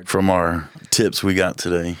so hard. From our tips we got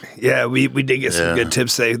today. Yeah, we did get some good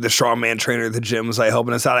tips today. The strongman trainer at the gym was like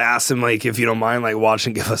helping us out. I asked him like if you don't mind like watch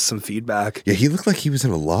and give us some feedback. Yeah, he looked like he was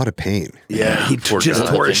in a lot of pain. Yeah, he just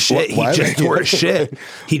tore his shit. He just tore his shit.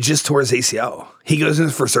 He just tore his ACL. He goes in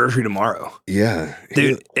for surgery tomorrow. Yeah.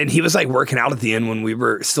 Dude, and he was like working out at the end when we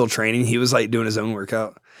were still training. He was like doing his own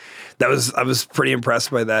workout. I was pretty impressed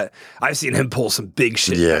by that. I've seen him pull some big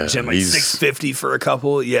shit in that gym, like 650 for a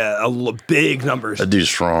couple. Yeah, big numbers. That dude's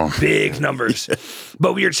strong. Big numbers.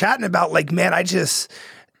 But we were chatting about like, man,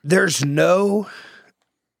 there's no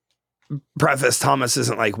preface. Thomas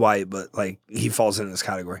isn't like white, but like he falls in this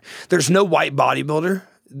category. There's no white bodybuilder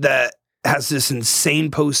that has this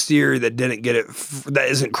insane posterior that didn't get it, that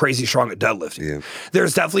isn't crazy strong at deadlifting. Yeah.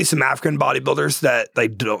 There's definitely some African bodybuilders that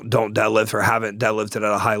like don't deadlift or haven't deadlifted at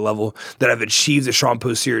a high level that have achieved a strong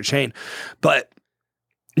posterior chain. But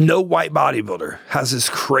no white bodybuilder has this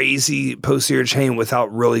crazy posterior chain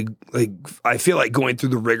without really, like, I feel like going through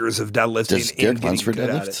the rigors of deadlifting. Does Derek Lunsford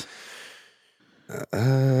deadlift?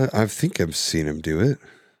 I think I've seen him do it.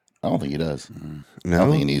 I don't think he does. No? I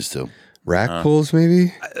don't think he needs to. Rack pulls,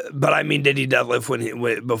 maybe? But I mean, did he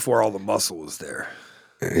deadlift before all the muscle was there?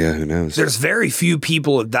 Yeah, who knows? There's very few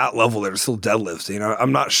people at that level that are still deadlifting.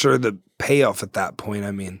 I'm not sure the payoff at that point.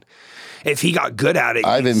 I mean, if he got good at it.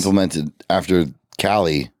 I've implemented, after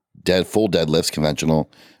Cali, full deadlifts,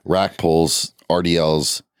 conventional, rack pulls,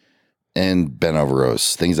 RDLs, and bent over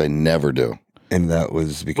rows, things I never do. And that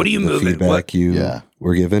was because what do you of the move feedback you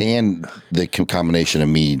were given? And the combination of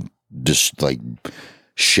me just like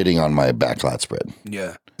shitting on my back lat spread.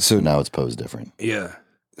 Yeah. So now it's posed different. Yeah.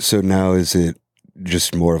 So now is it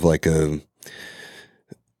just more of like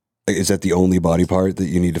is that the only body part that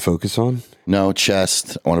you need to focus on? No,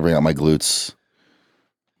 chest. I want to bring out my glutes.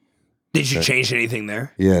 Did you change anything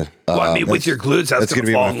there? Yeah. Well, I mean, with your glutes, that's going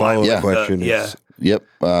to be my follow-up question. Yep.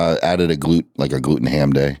 Added a gluten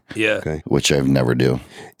ham day. Yeah. Okay. Which I've never do.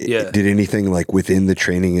 Yeah. Did anything like within the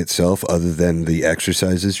training itself, other than the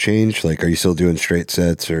exercises, change? Like, are you still doing straight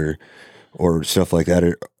sets or stuff like that?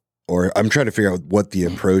 Or I'm trying to figure out what the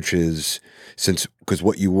approach is, because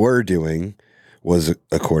what you were doing was,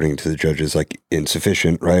 according to the judges, like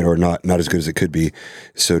insufficient, right? Or not as good as it could be.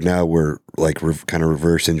 So now we're like kind of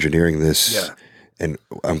reverse engineering this. Yeah. And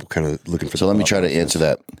I'm kind of looking for. So let me try to answer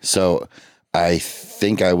that. So I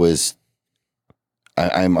think I'm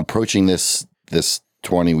approaching this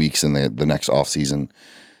 20 weeks in the next off season,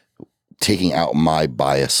 taking out my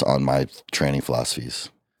bias on my training philosophies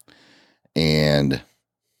and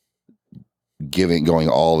going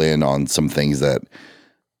all in on some things that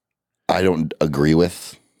I don't agree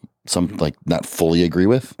with, some like not fully agree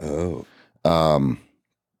with. Oh.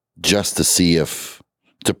 Just to see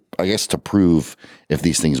to prove if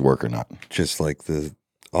these things work or not. Just like the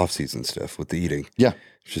off-season stuff with the eating. Yeah.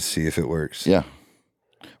 Just see if it works. Yeah.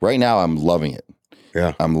 Right now I'm loving it.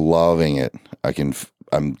 Yeah. I'm loving it.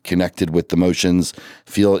 I'm connected with the motions,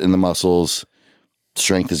 feel it in the muscles.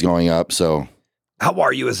 Strength is going up. So how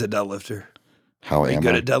are you as a deadlifter? How are you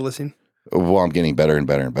good at deadlifting? Well, I'm getting better and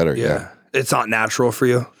better and better. Yeah. It's not natural for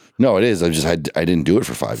you? No, it is. I didn't do it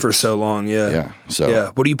for 5 years. For so long, yeah. Yeah.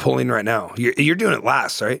 So what are you pulling right now? You're doing it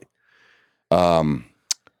last, right?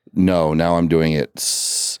 No, now I'm doing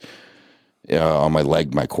it on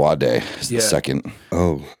my quad day. Is the second.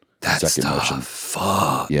 Oh, that's second tough. motion.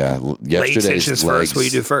 Fuck. Yeah. Leg extensions first. What do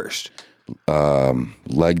you do first?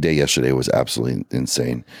 Leg day yesterday was absolutely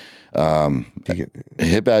insane.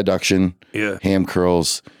 Hip adduction. Yeah. Ham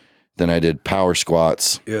curls. Then I did power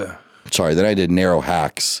squats. Yeah. Sorry. Then I did narrow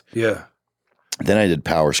hacks. Yeah. Then I did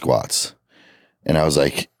power squats, and I was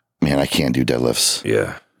like, man, I can't do deadlifts.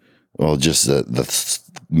 Yeah. Well, just the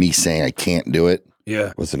me saying I can't do it.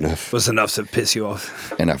 Yeah. Was enough to piss you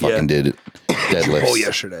off. And I fucking did deadlifts. Oh,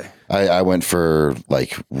 yesterday. I went for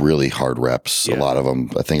like really hard reps. A lot of them.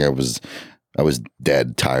 I think I was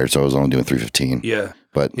dead tired, so I was only doing 315. Yeah.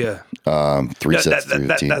 But 3 sets,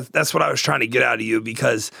 315. That's what I was trying to get out of you,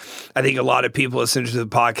 because I think a lot of people listening to the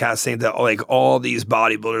podcast think that like all these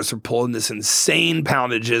bodybuilders are pulling this insane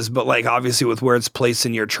poundages, but like obviously with where it's placed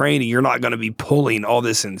in your training, you're not going to be pulling all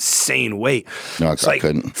this insane weight. No, I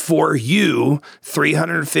couldn't. For you,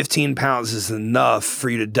 315 pounds is enough for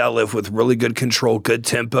you to deadlift with really good control, good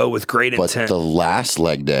tempo, with great intent. But the last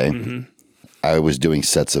leg day, I was doing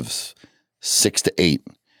sets of 6 to 8.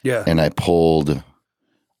 Yeah. And I pulled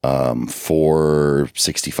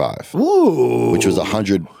 465, Ooh. which was a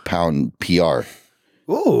 100-pound PR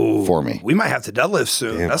for me. We might have to deadlift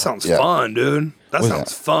soon. Damn. That sounds fun, dude. That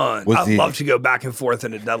sounds fun. was I'd love to go back and forth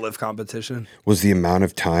in a deadlift competition. Was the amount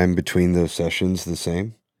of time between those sessions the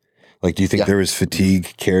same? Like, do you think there was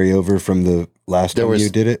fatigue carryover from the last time you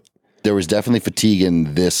did it? There was definitely fatigue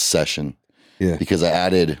in this session. Yeah. Because I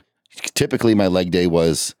added, typically my leg day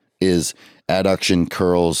is adduction,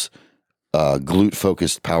 curls, glute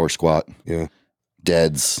focused power squat,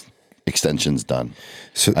 deads, extensions done.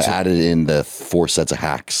 So I added in the 4 sets of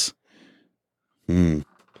hacks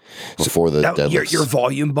before the deadlifts. Your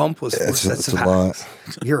volume bump was 4 sets of hacks.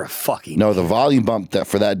 You're a fucking the volume bump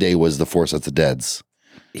for that day was the 4 sets of deads.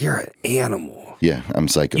 You're an animal. Yeah, I'm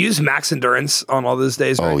psycho. You use Max Endurance on all those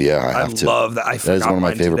days, right? Oh yeah, I have to. Love that. That is one of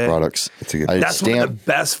my favorite products. That's one of the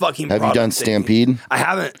best fucking products. Have you done Stampede? I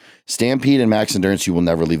haven't. Stampede and Max Endurance, you will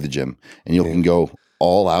never leave the gym. And you can go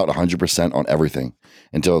all out 100% on everything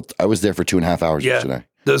until I was there for 2.5 hours yesterday.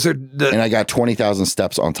 Those are and I got 20,000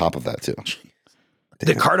 steps on top of that too.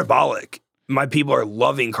 The Cardiabolic. My people are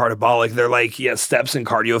loving Cardiabolic. They're like, steps and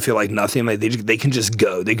cardio feel like nothing. Like they can just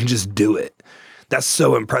go. They can just do it. That's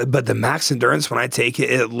so impressive. But the Max Endurance, when I take it,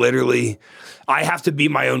 it literally, I have to be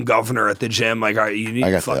my own governor at the gym. Like, all right, you need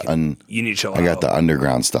to chill out. I got the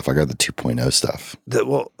underground stuff. I got the 2.0 stuff.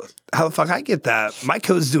 How the fuck I get that? My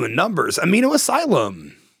code's doing numbers. Amino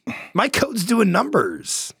Asylum. My code's doing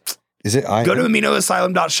numbers. Is it? Go to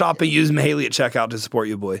aminoasylum.shop and use Mahaley at checkout to support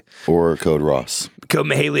you, boy. Or code Ross. Code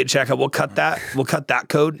Mahaley at checkout. We'll cut that. We'll cut that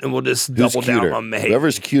code and we'll just double down on Mahaley.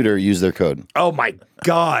 Whoever's cuter, use their code. Oh my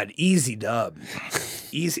God. Easy dub.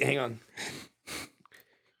 Easy. Hang on.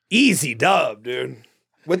 Easy dub, dude.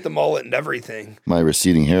 With the mullet and everything. My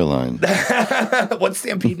receding hairline. What's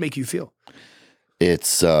Stampede make you feel?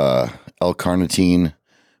 It's L-carnitine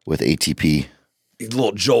with ATP. A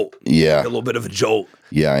little jolt. Yeah. A little bit of a jolt.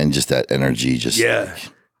 Yeah, and just that energy.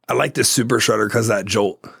 I like the Super Shredder because that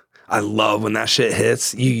jolt. I love when that shit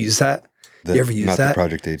hits. You use that? You ever use that? Not the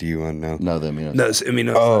Project ADU one, no. No, the Amino. No, it's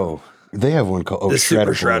Amino. Oh, they have one called the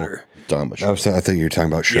Super Shredder. I thought you were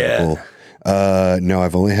talking about Shredder. No,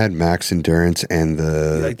 I've only had Max Endurance and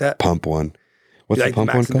the Pump one. What's the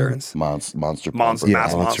Pump one called? Monster Pump.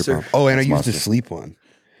 Monster Pump. Oh, and I used the Sleep one.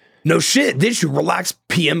 No shit. Did you relax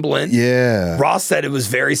PM blend? Yeah. Ross said it was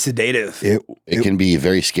very sedative. It can be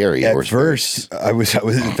very scary. At first,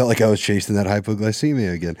 it felt like I was chasing that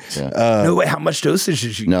hypoglycemia again. Yeah. No way. How much dosage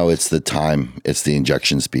did you? No, it's the time. It's the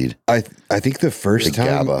injection speed. I think the first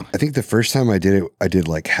time. GABA. I think the first time I did it, I did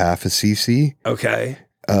like half a cc. Okay.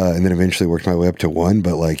 And then eventually worked my way up to 1.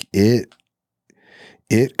 But like it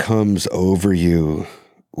comes over you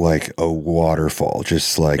like a waterfall.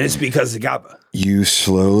 Just like and it's because of GABA. You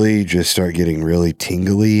slowly just start getting really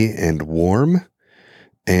tingly and warm,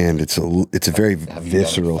 and it's a very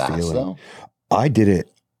visceral feeling. Though? I did it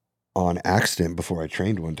on accident before I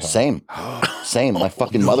trained one time. Same. My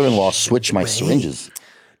fucking mother-in-law switched my syringes.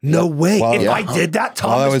 No way. If I did that,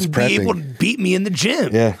 Thomas would be able to beat me in the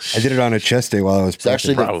gym. Yeah, I did it on a chest day while I was prepping.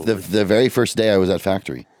 Actually, the very first day I was at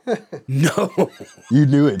factory. No. You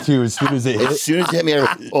knew it too as soon as it hit. As soon as it hit me,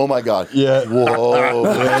 oh my God. Yeah. Whoa.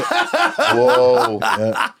 Whoa.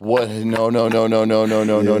 Yeah. What? No. No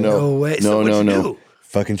way. No.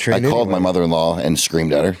 Fucking train. I called my mother-in-law and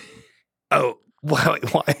screamed at her. Oh, why?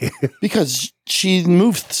 Because she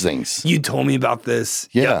moved things. You told me about this.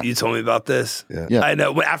 Yeah. You told me about this. Yeah. I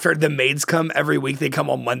know. After the maids come every week, they come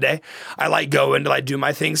on Monday. I like go in to do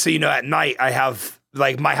my thing. So, at night I have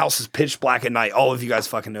my house is pitch black at night. All of you guys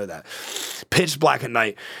fucking know that. Pitch black at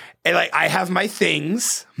night. And I have my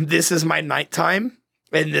things. This is my nighttime.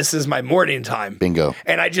 And this is my morning time. Bingo.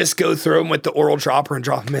 And I just go through them with the oral dropper and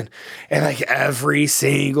drop them in. And every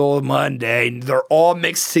single Monday, they're all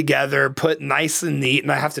mixed together, put nice and neat.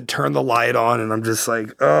 And I have to turn the light on. And I'm just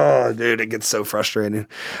like, oh, dude, it gets so frustrating.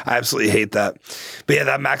 I absolutely hate that. But yeah,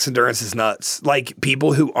 that Max Endurance is nuts.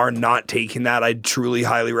 People who are not taking that, I truly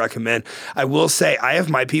highly recommend. I will say, I have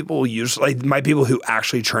my people my people who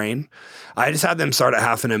actually train. I just have them start at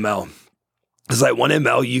 0.5 ml. It's 1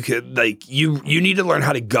 ml, you could you need to learn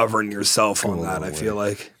how to govern yourself on that. I feel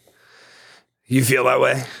like you feel that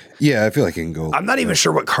way. Yeah, I feel like it can go. I'm not even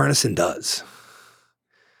sure what Carnosine does.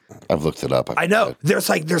 I've looked it up. I know there's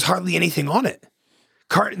hardly anything on it.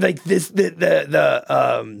 That's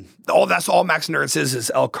all Max Endurance is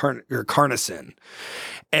Carnosine,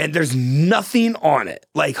 and there's nothing on it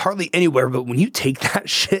hardly anywhere. But when you take that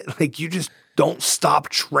shit, you just don't stop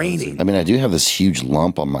training. I mean, I do have this huge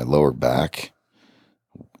lump on my lower back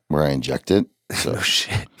where I inject it. So. No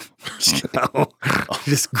shit. No, I'm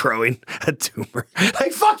just growing a tumor.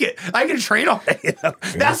 Like fuck it, I can train all day.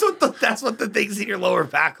 That's what the things in your lower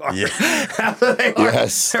back are. Yeah. That's what they are.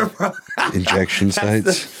 Yes. Injection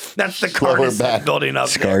sites, That's the carcass back. building up.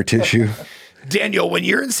 scar tissue. Daniel, when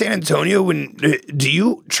you're in San Antonio, do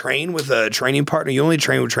you train with a training partner? You only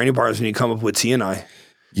train with training partners when you come up with TNI.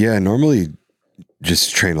 Yeah, normally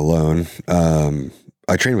just train alone.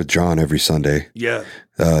 I train with John every Sunday. Yeah.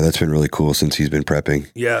 That's been really cool since he's been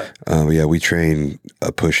prepping. Yeah. Yeah, we train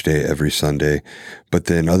a push day every Sunday. But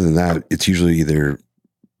then other than that, it's usually either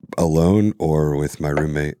alone or with my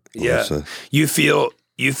roommate. Melissa. You feel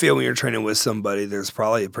when you're training with somebody, there's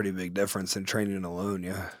probably a pretty big difference in training alone.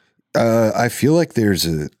 Yeah. I feel like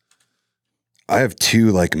I have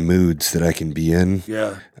two like moods that I can be in.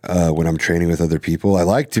 Yeah. When I'm training with other people. I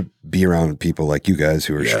like to be around people like you guys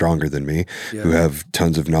who are stronger than me, who have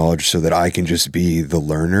tons of knowledge so that I can just be the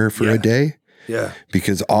learner for a day. Yeah.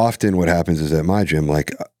 Because often what happens is at my gym,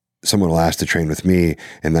 like someone will ask to train with me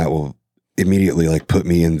and that will immediately like put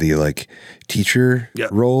me in the like teacher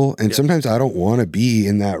role. And sometimes I don't want to be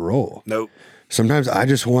in that role. Nope. Sometimes I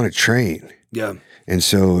just want to train. Yeah. And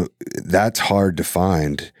so that's hard to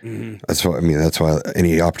find. Mm-hmm. That's why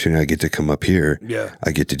any opportunity I get to come up here,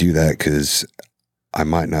 I get to do that because I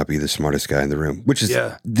might not be the smartest guy in the room, which is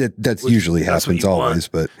that's usually happens always,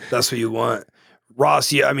 but that's what you want.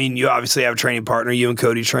 Ross, you obviously have a training partner. You and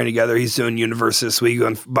Cody train together. He's doing Universe this week.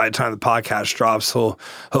 And by the time the podcast drops, he'll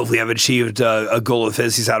hopefully have achieved a goal of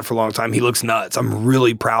his. He's had it for a long time. He looks nuts. I'm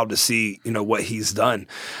really proud to see, what he's done.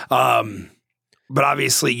 But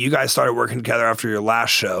obviously, you guys started working together after your last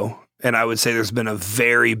show, and I would say there's been a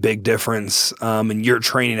very big difference in your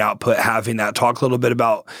training output having that. Talk a little bit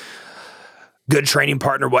about good training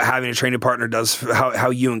partner, what having a training partner does, how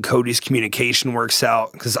you and Cody's communication works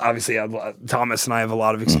out, because obviously Thomas and I have a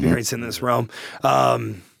lot of experience in this realm.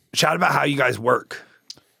 Chat about how you guys work.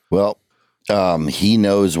 Well, he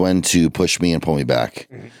knows when to push me and pull me back.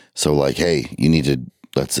 So like, hey, you need to,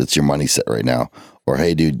 it's your money set right now. Or,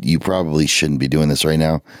 hey, dude, you probably shouldn't be doing this right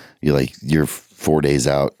now. You're 4 days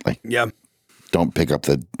out. Like, don't pick up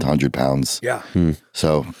the 100 pounds. Yeah.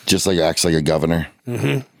 So just like acts like a governor.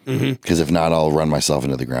 Because if not, I'll run myself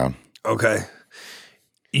into the ground. Okay.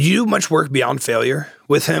 You do much work beyond failure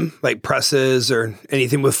with him, like presses or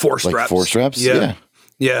anything with forced reps? Forced reps?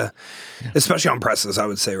 Yeah. Especially on presses, I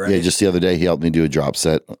would say, right? Yeah, just the other day, he helped me do a drop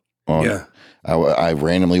set. I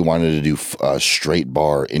randomly wanted to do a straight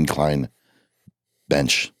bar incline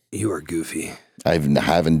bench. You are goofy. I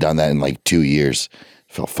haven't done that in like 2 years.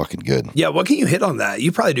 Felt fucking good. Yeah, what can you hit on that?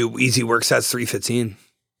 You probably do easy work sets 315.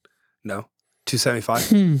 No,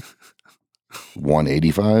 275.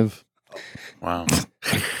 185. Wow,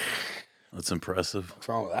 that's impressive. What's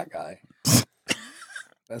wrong with that guy?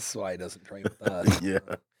 That's why he doesn't train with us.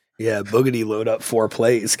 Yeah, Boogity load up 4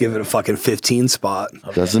 plates, give it a fucking 15 spot.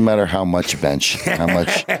 Doesn't matter how much bench, how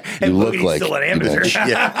much you look like still an you amateur. bench.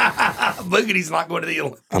 Boogity's not going to the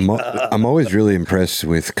Olympics. I'm always really impressed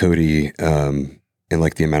with Cody and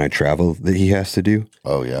like the amount of travel that he has to do.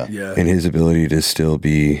 Oh yeah. And his ability to still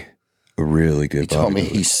be a really good. He told me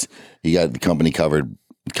he got the company covered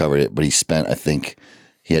it, but he spent, I think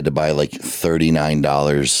he had to buy like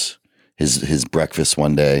 $39. His breakfast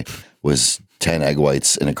one day was 10 egg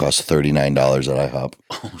whites, and it cost $39 at IHOP.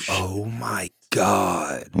 Oh my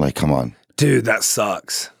God. I'm like, come on. Dude, that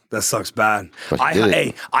sucks. That sucks bad.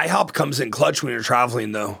 IHOP comes in clutch when you're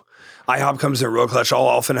traveling, though. IHOP comes in real clutch. I'll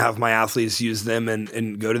often have my athletes use them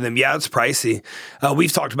and go to them. Yeah, it's pricey.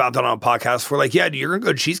 We've talked about that on a podcast. We're like, yeah, you're going to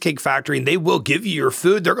go to Cheesecake Factory, and they will give you your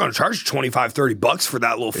food. They're going to charge you $25-$30 for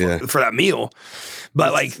that for that meal.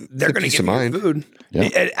 But like, they're going to give you your food.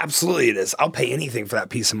 Yeah. Absolutely, it is. I'll pay anything for that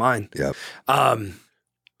peace of mind. Yep.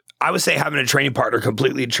 I would say having a training partner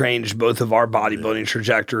completely changed both of our bodybuilding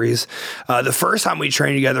trajectories. The first time we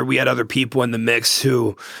trained together, we had other people in the mix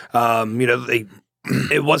who,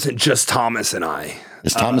 it wasn't just Thomas and I.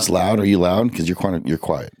 Is Thomas loud? Are you loud? Because you're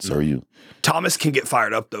quiet. So are you? Thomas can get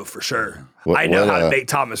fired up though, for sure. I know how to make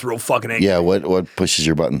Thomas real fucking angry. Yeah. What pushes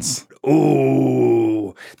your buttons?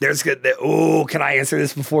 Ooh, there's good. Ooh, can I answer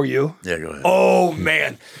this before you? Yeah, go ahead. Oh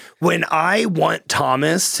man. When I want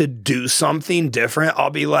Thomas to do something different, I'll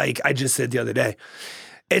be like, I just said the other day,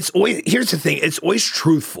 here's the thing, it's always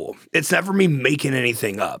truthful. It's never me making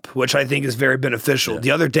anything up, which I think is very beneficial.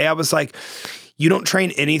 The other day I was like, you don't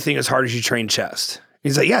train anything as hard as you train chest.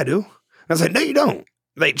 He's like, yeah, I do. I was like, no, you don't.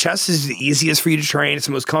 Like, chest is the easiest for you to train. It's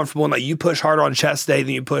the most comfortable. And like, you push hard on chest day,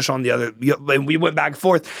 then you push on the other. And we went back and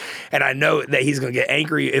forth. And I know that he's going to get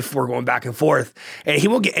angry if we're going back and forth. And he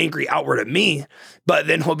won't get angry outward at me. But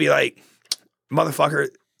then he'll be like, motherfucker,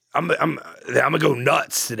 I'm gonna go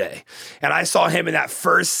nuts today. And I saw him in that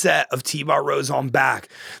first set of T-bar rows on back,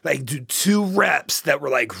 like do 2 reps that were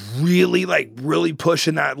like really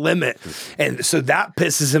pushing that limit. And so that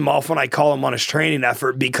pisses him off when I call him on his training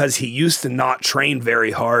effort, because he used to not train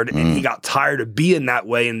very hard and he got tired of being that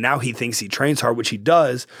way. And now he thinks he trains hard, which he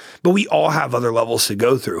does, but we all have other levels to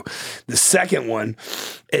go through. The second one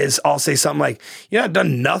is I'll say something like, I've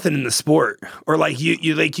done nothing in the sport, or like you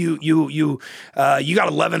got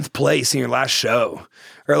 11th place in your last show,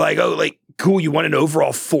 or like, oh, like cool, you won an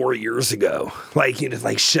overall 4 years ago, like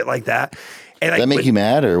like shit like that. And does that make you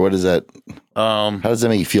mad, or what is that? How does that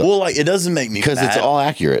make you feel? Well, like it doesn't make me, because it's all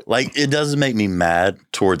accurate. Like it doesn't make me mad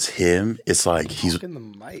towards him. It's like he's in the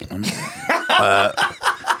mic.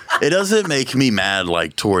 It doesn't make me mad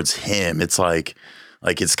like towards him. It's like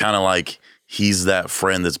it's kind of like he's that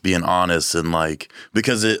friend that's being honest, and like,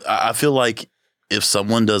 because I feel like if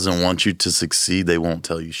someone doesn't want you to succeed, they won't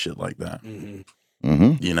tell you shit like that, and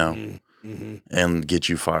get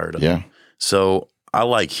you fired up. Yeah. So I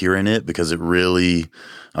like hearing it, because it really,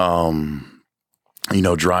 drives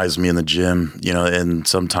me in the gym, and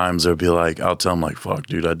sometimes they'll be like, I'll tell them like, fuck,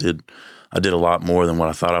 dude, I did a lot more than what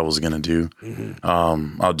I thought I was going to do.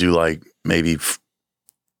 I'll do like maybe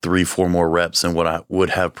 3-4 more reps than what I would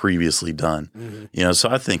have previously done. So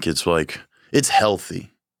I think it's like, it's healthy.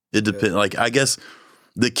 It depends. Like, I guess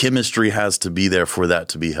the chemistry has to be there for that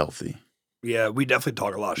to be healthy. Yeah, we definitely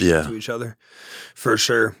talk a lot of shit to each other, for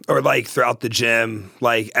sure. Or like throughout the gym,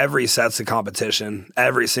 like every set's a competition,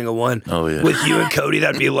 every single one. Oh yeah. With you and Cody,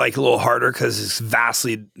 that'd be like a little harder, because it's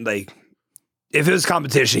vastly like, if it was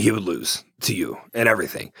competition, he would lose to you and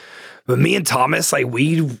everything. But me and Thomas, like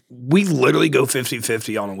we literally go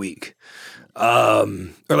 50-50 on a week. Or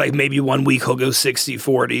like maybe one week he'll go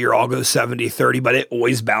 60-40, or I'll go 70-30, but it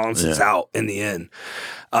always balances out in the end.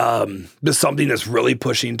 But something that's really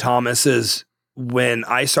pushing Thomas is when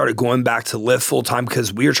I started going back to lift full time,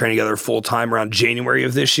 because we were training together full time around January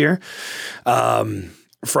of this year.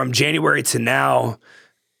 From January to now,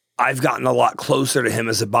 I've gotten a lot closer to him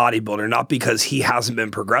as a bodybuilder, not because he hasn't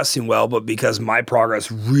been progressing well, but because my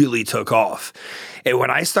progress really took off. And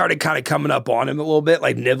when I started kind of coming up on him a little bit,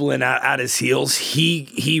 like nibbling at his heels,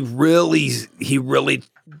 he really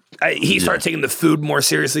started taking the food more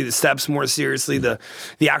seriously, the steps more seriously, the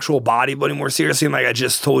actual bodybuilding more seriously. And like I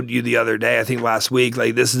just told you the other day, I think last week,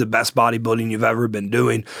 like this is the best bodybuilding you've ever been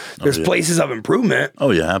doing. There's places of improvement.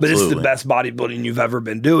 Oh yeah, absolutely. But this is the best bodybuilding you've ever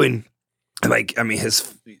been doing. And like, I mean,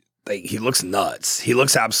 he looks nuts. He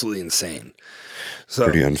looks absolutely insane. So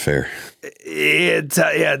pretty unfair.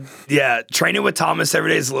 Yeah. Training with Thomas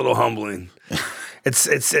every day is a little humbling.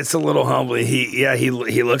 It's a little humbling. He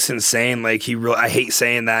looks insane. Like I hate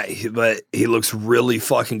saying that, but he looks really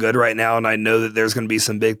fucking good right now. And I know that there's going to be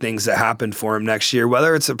some big things that happen for him next year,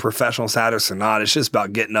 whether it's a professional status or not. It's just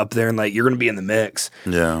about getting up there and like you're going to be in the mix.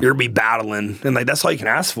 Yeah, you're going to be battling, and like that's all you can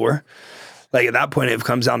ask for. Like at that point, it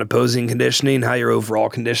comes down to posing conditioning, how your overall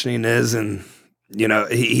conditioning is, and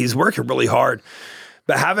he's working really hard.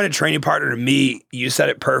 But having a training partner, to me, you said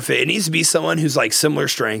it perfect. It needs to be someone who's like similar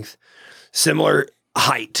strength, similar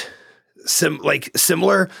height,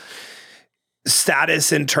 similar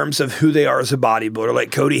status in terms of who they are as a bodybuilder.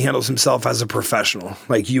 Like Cody handles himself as a professional.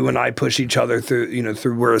 Like you and I push each other through,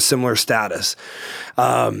 we're a similar status.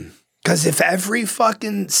 Because if every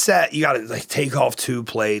fucking set you got to like take off 2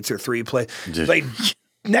 plates or 3 plates, like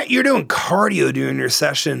you're doing cardio during your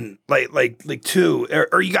session, like 2,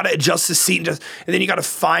 or you got to adjust the seat and then you got to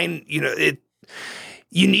find, it.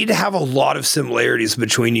 You need to have a lot of similarities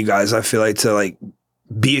between you guys, I feel like, to like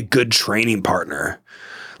be a good training partner.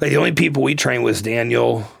 Like the only people we train was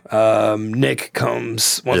Daniel, Nick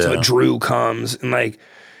comes, once Drew comes, and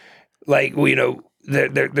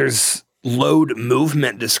there's load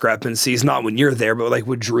movement discrepancies, not when you're there, but like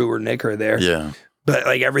when Drew or Nick are there. Yeah. But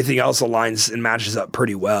like everything else aligns and matches up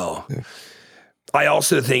pretty well. Yeah. I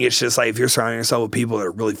also think it's just like if you're surrounding yourself with people that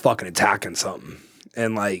are really fucking attacking something,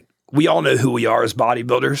 and like we all know who we are as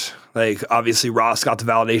bodybuilders. Like obviously Ross got the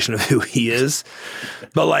validation of who he is,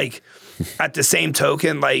 but like at the same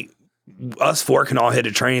token, like us 4 can all hit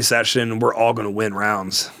a training session and we're all going to win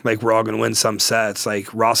rounds. Like we're all going to win some sets.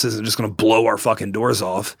 Like Ross isn't just going to blow our fucking doors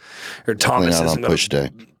off, or Thomas isn't going to push day.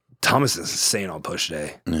 Thomas is insane on push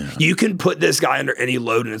day. Yeah. You can put this guy under any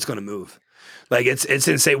load and it's going to move. Like it's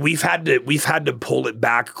insane. We've had to pull it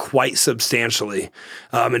back quite substantially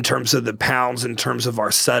in terms of the pounds, in terms of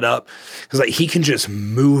our setup, because like he can just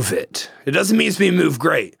move it. It doesn't mean it's being moved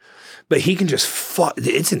great, but he can just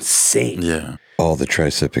it's insane. Yeah, all the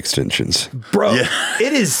tricep extensions, bro. Yeah.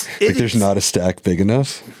 It is. There's not a stack big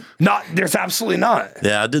enough. There's absolutely not.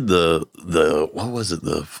 Yeah, I did the what was it,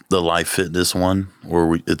 the Life Fitness one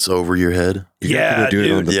where it's over your head. Yeah,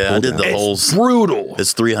 dude. I did the whole. Brutal.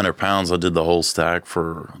 It's 300 pounds. I did the whole stack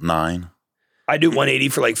for 9. I do 180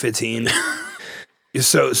 for like 15.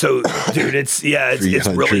 So, dude, it's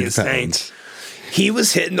really insane. Pounds. He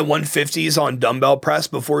was hitting the 150s on dumbbell press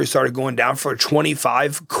before he started going down for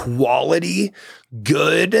 25 quality,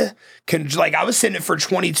 good. I was hitting it for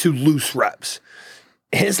 22 loose reps.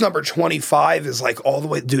 His number 25 is like all the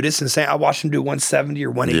way, dude, it's insane. I watched him do 170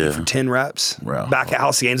 or 180 for 10 reps back at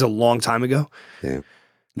House of Gains a long time ago. Yeah.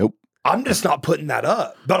 Nope. I'm just not putting that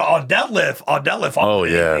up. But I'll deadlift. Oh,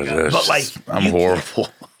 yeah. But like, I'm horrible.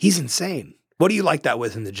 He's insane. What do you like that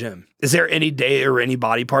with in the gym? Is there any day or any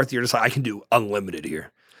body part that you're just like, I can do unlimited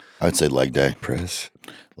here? I would say leg day. Press.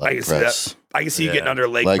 Leg press. I can see you getting under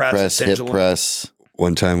leg press, hip press.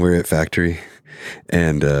 One time we were at factory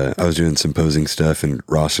and I was doing some posing stuff and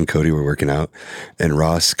Ross and Cody were working out and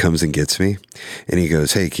Ross comes and gets me and he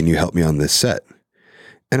goes, hey, can you help me on this set?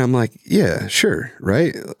 And I'm like, yeah, sure,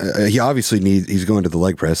 right? He obviously he's going to the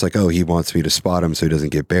leg press, like, oh, he wants me to spot him so he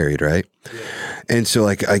doesn't get buried, right? Yeah. And so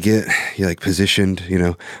like I get positioned,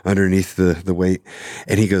 underneath the weight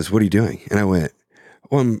and he goes, what are you doing? And I went,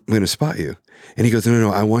 well, I'm going to spot you. And he goes,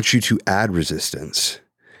 no, I want you to add resistance.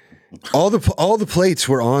 All the plates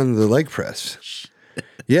were on the leg press.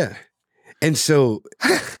 Yeah. And so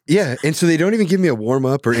they don't even give me a warm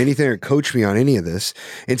up or anything or coach me on any of this.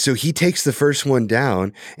 And so he takes the first one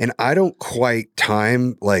down and I don't quite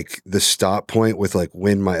time like the stop point with like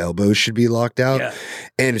when my elbows should be locked out. Yeah.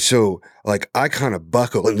 And so like I kind of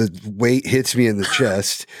buckle and the weight hits me in the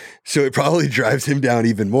chest. So it probably drives him down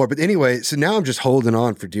even more. But anyway, so now I'm just holding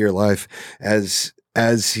on for dear life as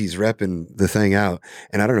he's repping the thing out.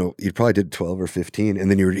 And I don't know, he probably did 12 or 15. And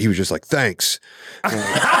then he was just like, thanks. And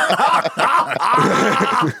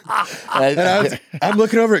I'm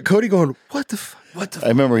looking over at Cody going, what the I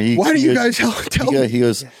remember why do you guys tell me? He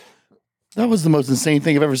goes, that was the most insane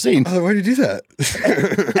thing I've ever seen. Why did you do that?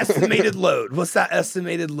 Estimated load. What's that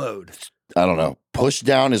estimated load? I don't know. Push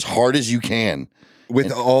down as hard as you can. With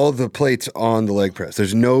all the plates on the leg press.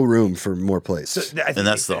 There's no room for more plates. So and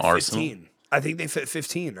that's the arsenal. 15. I think they fit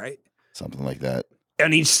 15, right? Something like that.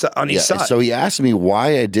 On each side. So he asked me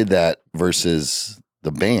why I did that versus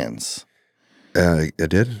the bands. I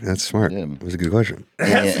did. That's smart. It was a good question.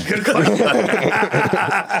 That's a good question.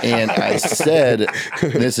 And I said,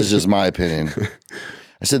 this is just my opinion.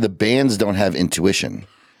 I said the bands don't have intuition.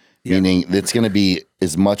 Meaning it's going to be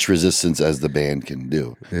as much resistance as the band can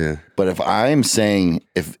do. Yeah. But if I'm saying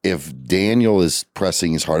if Daniel is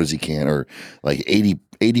pressing as hard as he can, or like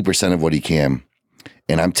 80% of what he can,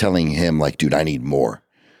 and I'm telling him like, dude, I need more,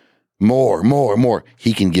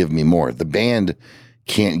 he can give me more. The band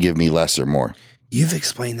can't give me less or more. You've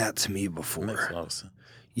explained that to me before.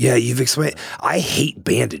 Yeah, you've explained. I hate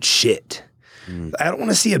banded shit. I don't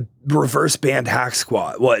want to see a reverse band hack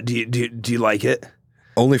squat. What do you like it?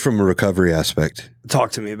 Only from a recovery aspect.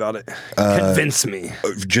 Talk to me about it. Convince me.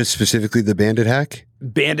 Just specifically the banded hack?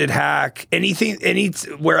 Banded hack.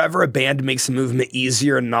 Wherever a band makes a movement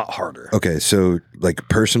easier and not harder. Okay, so like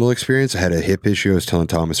personal experience, I had a hip issue. I was telling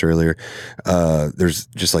Thomas earlier. There's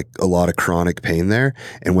just like a lot of chronic pain there.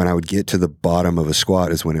 And when I would get to the bottom of a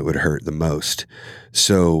squat is when it would hurt the most.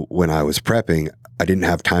 So when I was prepping, I didn't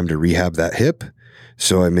have time to rehab that hip.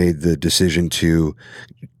 So I made the decision to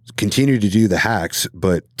continue to do the hacks,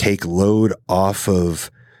 but take load off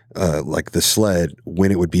of like the sled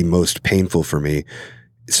when it would be most painful for me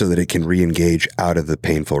so that it can re-engage out of the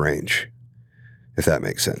painful range, if that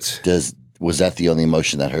makes sense. Was that the only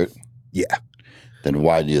motion that hurt? Yeah. Then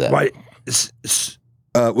why do that? Why?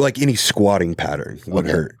 Well, like any squatting pattern would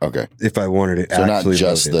hurt. Okay. If I wanted it so actually not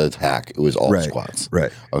just loaded. the hack, it was all squats.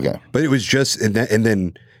 Right. Okay. But it was just, and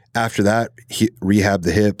then after that, rehab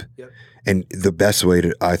the hip. Yep. And the best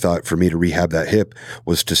way I thought for me to rehab that hip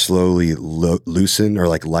was to slowly loosen or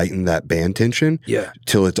like lighten that band tension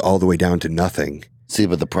till it's all the way down to nothing. See,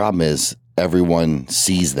 but the problem is everyone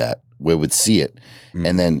sees that. We would see it.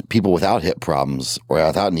 And then people without hip problems or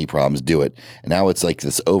without knee problems do it. And now it's like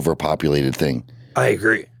this overpopulated thing. I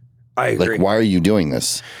agree. Like, why are you doing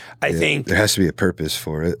this? I think there has to be a purpose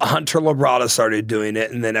for it. Hunter Labrada started doing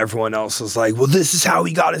it, and then everyone else was like, well, this is how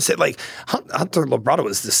he got it. Like, Hunter Labrada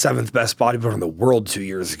was the 7th best bodybuilder in the world 2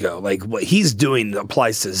 years ago. Like, what he's doing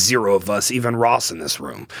applies to 0 of us, even Ross in this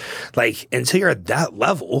room. Like, until you're at that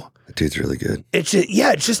level. That dude's really good.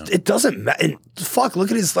 It doesn't matter. And fuck,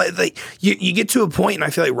 look at his, like you get to a point, and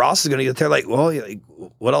I feel like Ross is going to get there, like, well, like,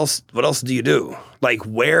 what else do you do? Like,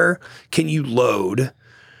 where can you load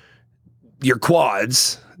your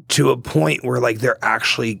quads to a point where like they're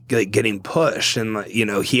actually like, getting pushed, and you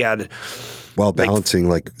know, he had while balancing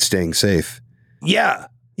like staying safe. Yeah.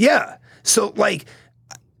 So like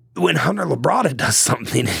when Hunter Labrada does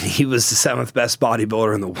something and he was the 7th best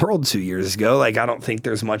bodybuilder in the world 2 years ago, like I don't think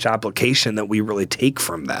there's much application that we really take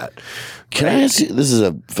from that. Can I ask you, this is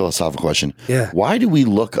a philosophical question. Yeah. Why do we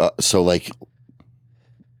look up, so like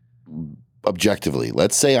objectively,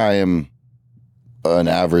 let's say I am an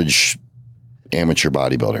average amateur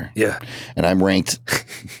bodybuilder. Yeah. And I'm ranked,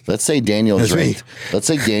 let's say Daniel's ranked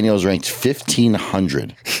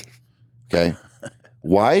 1,500. Okay.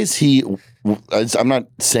 Why is he, I'm not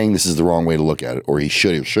saying this is the wrong way to look at it, or he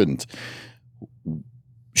should or shouldn't.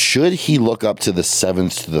 Should he look up to the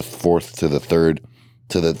 7th, to the 4th, to the 3rd,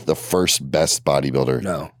 to the first best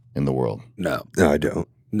bodybuilder in the world? No, I don't.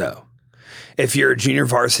 No. If you're a junior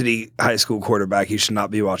varsity high school quarterback, you should not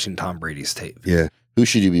be watching Tom Brady's tape. Yeah. Who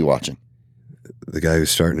should you be watching? The guy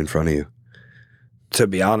who's starting in front of you. To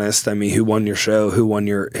be honest, I mean, who won your show? Who won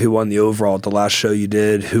the overall at the last show you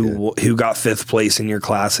did? Who got 5th place in your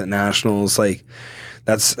class at nationals? Like,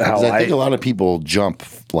 that's how I think a lot of people jump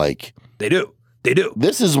like they do.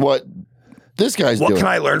 This is what this guy's doing. What can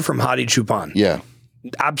I learn from Hadi Choopan? Yeah.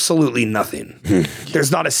 Absolutely nothing.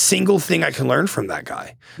 There's not a single thing I can learn from that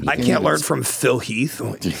guy. I can't learn from Phil Heath.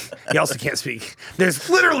 He also can't speak. There's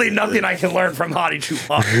literally nothing I can learn from Hadi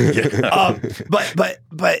Choopan.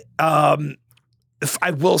 But if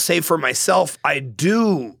I will say for myself, I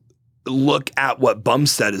do look at what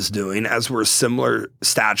Bumstead is doing, as we're similar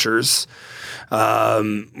statures,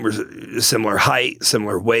 we're similar height,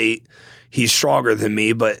 similar weight. He's stronger than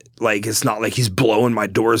me, but like it's not like he's blowing my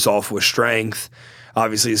doors off with strength.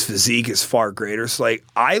 Obviously, his physique is far greater. So, like,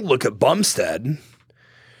 I look at Bumstead.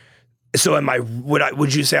 So,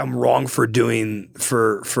 would you say I'm wrong for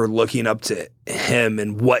looking up to him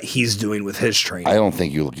and what he's doing with his training? I don't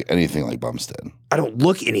think you look anything like Bumstead. I don't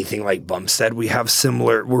look anything like Bumstead. We have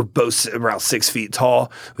similar. We're both around 6 feet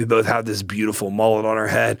tall. We both have this beautiful mullet on our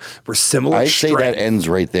head. We're similar. I say that ends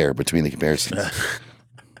right there between the comparisons.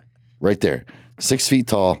 Right there, 6 feet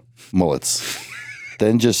tall, mullets.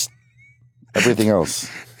 Then just everything else.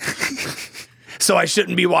 So I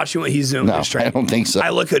shouldn't be watching what he's doing with his training. I don't think so. I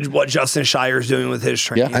look at what Justin Shire's doing with his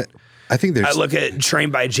training. Yeah, I think there's. I look at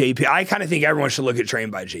Trained by JP. I kind of think everyone should look at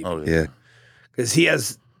Trained by JP. Oh, yeah. Because he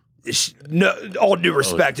has, all due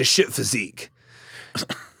respect, a shit physique.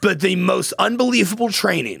 But the most unbelievable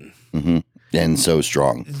training. Mm-hmm. And so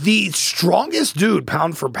strong. The strongest dude,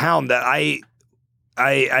 pound for pound, that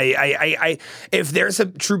if there's a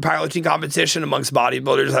true powerlifting competition amongst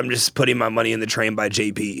bodybuilders, I'm just putting my money in the Trained by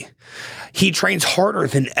JP. He trains harder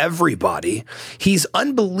than everybody. He's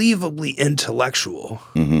unbelievably intellectual.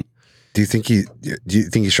 Mm-hmm. Do you think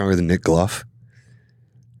he's stronger than Nick Gloff?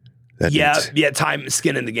 Time,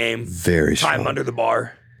 skin in the game. Very strong. Time under the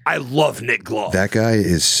bar. I love Nick Gloff. That guy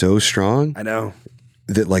is so strong. I know.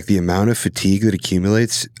 That like the amount of fatigue that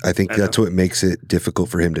accumulates, I think that's what makes it difficult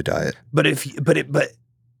for him to diet. But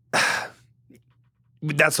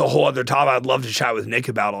that's a whole other topic I'd love to chat with Nick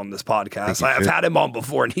about on this podcast. I've had him on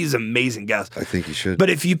before, and he's an amazing guest. I think he should. But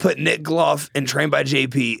if you put Nick Gloff and Trained by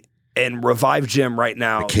JP and Revive Gym right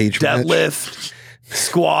now, deadlift,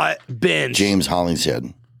 squat, bench, James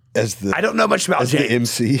Hollingshead I don't know much about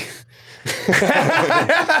James. The MC.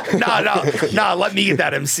 No, let me get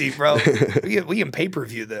that MC, bro. We can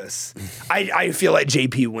pay-per-view this. I feel like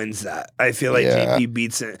JP wins that. I feel like JP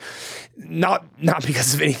beats it. Not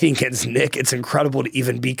because of anything against Nick. It's incredible to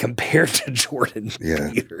even be compared to Jordan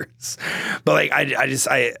Peters. But like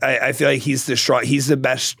I feel like he's the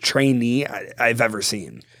best trainee I've ever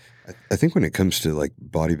seen. I think when it comes to like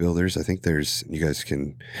bodybuilders, I think you guys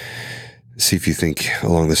can see if you think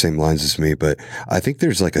along the same lines as me, but I think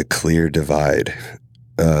there's like a clear divide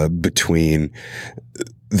between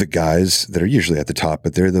the guys that are usually at the top,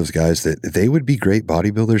 but they're those guys that they would be great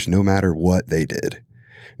bodybuilders no matter what they did,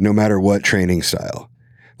 no matter what training style.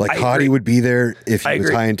 Like Hadi would be there if he was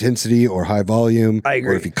high intensity or high volume,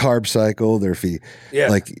 or if he carb cycled, or if he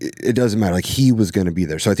like it doesn't matter. Like he was going to be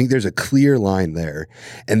there. So I think there's a clear line there,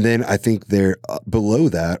 and then I think there below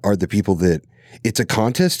that are the people that it's a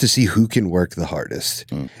contest to see who can work the hardest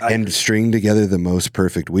and string together the most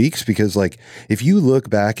perfect weeks. Because like if you look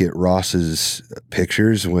back at Ross's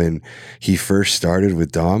pictures when he first started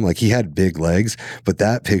with Dom, like he had big legs, but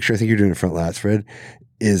that picture, I think you're doing a front lat spread,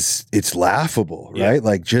 it's laughable, right?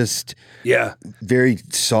 Like just very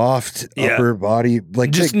soft upper body,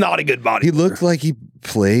 like just not a good body. He looked like he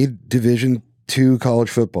played Division II college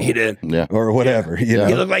football. He did, or whatever. You know?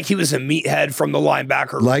 He looked like he was a meathead from the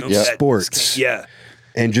linebacker, like sports.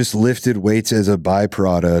 And just lifted weights as a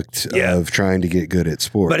byproduct of trying to get good at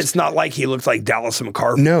sports. But it's not like he looked like Dallas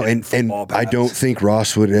McCarver. No, and I don't think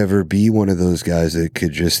Ross would ever be one of those guys that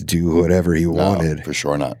could just do whatever he wanted. For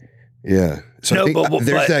sure not. Yeah. So I think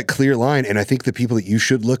there's that clear line, and I think the people that you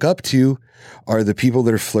should look up to are the people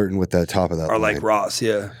that are flirting with that top of that line. Like Ross,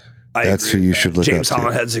 yeah. That's who you should look James up to.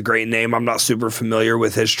 Hollandhead's a great name. I'm not super familiar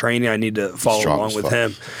with his training. I need to follow along with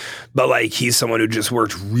him. But like he's someone who just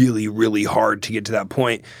worked really, really hard to get to that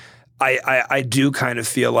point. I do kind of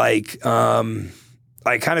feel like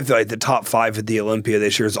the top 5 at the Olympia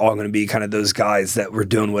this year is all going to be kind of those guys that were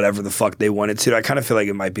doing whatever the fuck they wanted to. I kind of feel like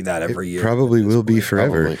it might be that every year. Probably will be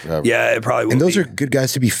forever. Yeah, it probably will. And those are good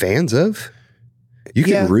guys to be fans of. You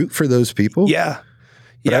can root for those people. Yeah.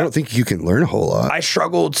 But I don't think you can learn a whole lot. I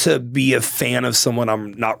struggle to be a fan of someone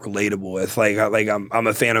I'm not relatable with. I'm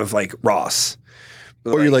a fan of like Ross.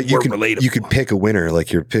 Or you're like you could pick a winner,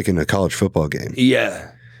 like you're picking a college football game.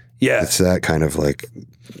 Yeah. Yeah. It's that kind of like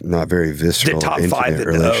not very visceral. The top 5 that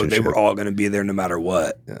know they were all going to be there no matter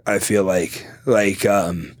what. Yeah. I feel like Nick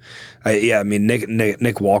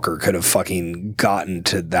Walker could have fucking gotten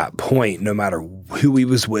to that point no matter who he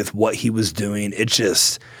was with, what he was doing. It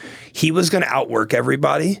just he was going to outwork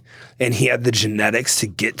everybody, and he had the genetics to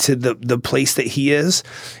get to the place that he is,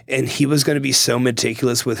 and he was going to be so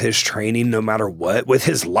meticulous with his training no matter what, with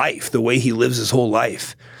his life, the way he lives his whole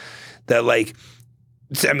life, that like,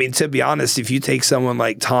 I mean, to be honest, if you take someone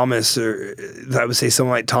like Thomas, or I would say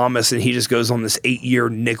someone like Thomas, and he just goes on this 8-year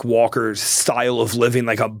Nick Walker style of living,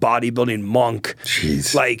 like a bodybuilding monk.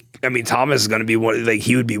 Jeez. Like, I mean, Thomas is going to be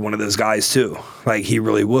he would be one of those guys too. Like, he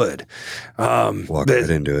really would. Walk right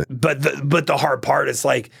into it. But the hard part is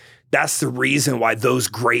like, that's the reason why those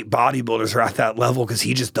great bodybuilders are at that level, because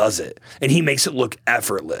he just does it. And he makes it look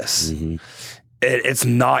effortless. Mm-hmm. It's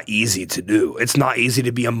not easy to do. It's not easy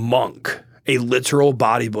to be a monk. A literal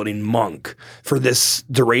bodybuilding monk for this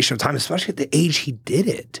duration of time, especially at the age he did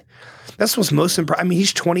it. That's what's most impressive. I mean,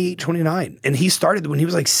 he's 28, 29, and he started when he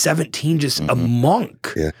was like 17, just a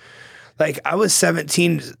monk. Yeah. Like I was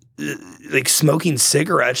 17, like smoking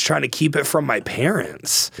cigarettes, trying to keep it from my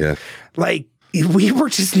parents. Yeah. Like we were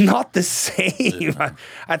just not the same.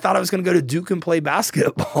 I thought I was going to go to Duke and play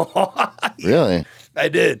basketball. Really? I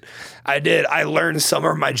did. I learned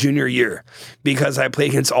summer of my junior year because I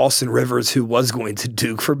played against Austin Rivers, who was going to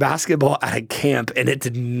Duke for basketball at a camp, and it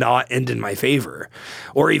did not end in my favor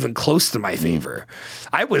or even close to my favor.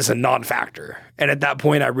 I was a non-factor. And at that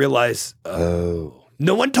point, I realized, no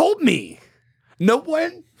one told me. No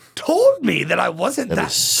one told me that I wasn't that.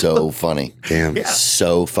 That is so funny. Damn. Yeah.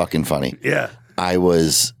 So fucking funny. Yeah. I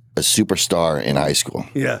was a superstar in high school.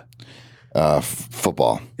 Yeah.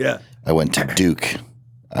 Football. Yeah. I went to Duke.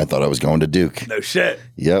 I thought I was going to Duke. No shit.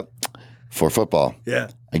 Yep. For football. Yeah.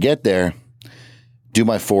 I get there, do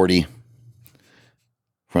my 40,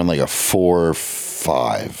 run like a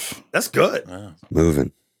 4.5. That's good. Wow.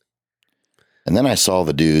 Moving. And then I saw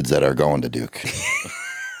the dudes that are going to Duke.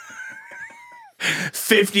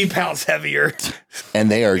 50 pounds heavier. And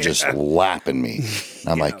they are just lapping me.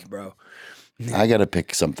 I'm like, bro, I got to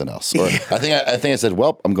pick something else. Or I think I said,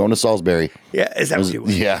 well, I'm going to Salisbury. Yeah. Is that what you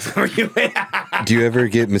went? Yeah. Do you ever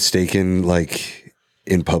get mistaken like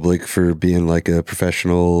in public for being like a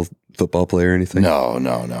professional football player or anything? No.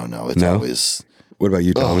 It's always. What about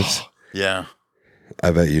you, Thomas? Yeah.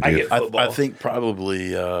 I bet you do. I think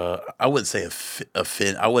probably, I wouldn't say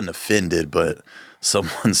I wasn't offended, but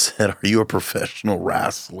someone said, "Are you a professional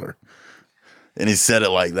wrestler?" And he said it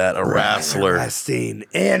like that, a wrestler. Interesting.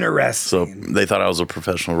 So they thought I was a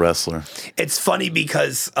professional wrestler. It's funny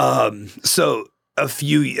because, so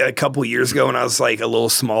a couple years ago when I was like a little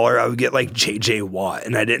smaller, I would get like JJ Watt,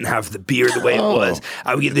 and I didn't have the beard the way it was.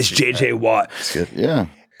 I would get this JJ Watt. That's good. Yeah.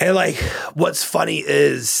 And like, what's funny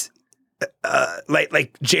is,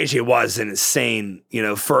 like JJ Watt is an insane,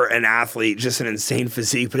 for an athlete, just an insane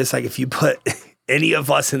physique. But it's like if you put any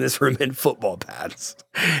of us in this room in football pads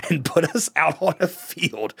and put us out on a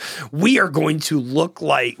field, we are going to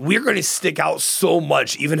we're going to stick out so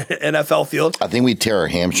much, even in an NFL field. I think we'd tear our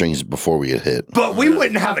hamstrings before we get hit. But we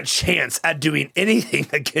wouldn't have a chance at doing anything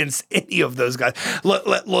against any of those guys.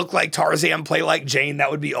 Look like Tarzan, play like Jane.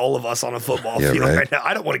 That would be all of us on a football field right now.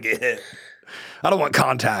 I don't want to get hit. I don't want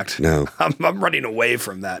contact. No. I'm running away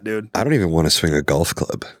from that, dude. I don't even want to swing a golf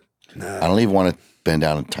club. No. I don't even want to bend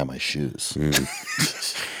down and tie my shoes.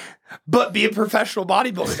 But be a professional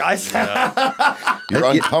bodybuilder, guys. You're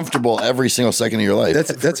uncomfortable every single second of your life.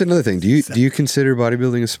 That's another thing. Do you consider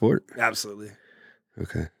bodybuilding a sport? Absolutely.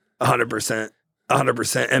 Okay. 100%.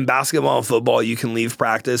 100%. And basketball and football, you can leave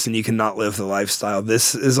practice and you cannot live the lifestyle.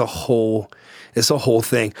 This is it's a whole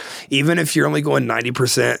thing. Even if you're only going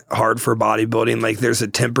 90% hard for bodybuilding, like there's a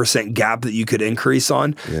 10% gap that you could increase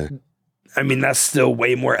on. Yeah. I mean, that's still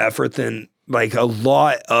way more effort than like a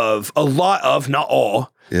lot of, not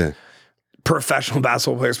all. Yeah. Professional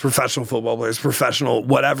basketball players, professional football players, professional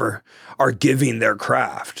whatever are giving their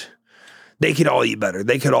craft. They could all eat better.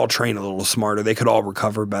 They could all train a little smarter. They could all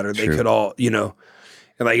recover better. They could all, you know,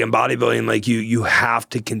 like in bodybuilding, like you have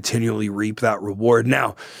to continually reap that reward.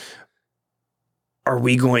 Now, are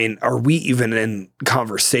we even in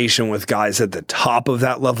conversation with guys at the top of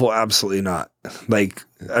that level? Absolutely not. Like,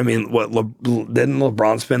 I mean, didn't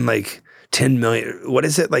LeBron spend like 10 million? What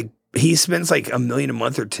is it? Like, he spends like $1 million a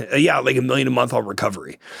month like $1 million a month on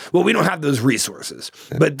recovery. Well, we don't have those resources,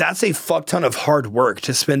 but that's a fuck ton of hard work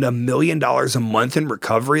to spend $1 million a month in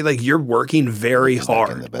recovery. Like you're working very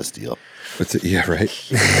hard. The best deal. Yeah, right.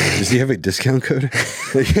 Does he have a discount code?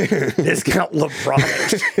 Discount LeBron.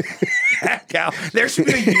 There should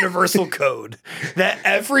be a universal code that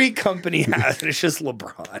every company has, and it's just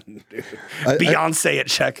LeBron. Beyonce at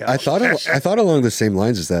checkout. I thought along the same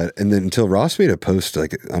lines as that, and then until Ross made a post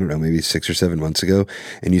like I don't know, maybe 6 or 7 months ago,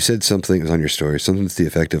 and you said something, it was on your story, something to the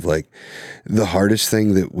effect of like the hardest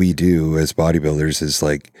thing that we do as bodybuilders is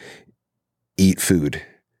like eat food.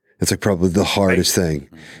 It's like probably the hardest thing.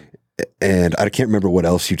 And I can't remember what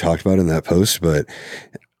else you talked about in that post, but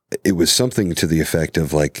it was something to the effect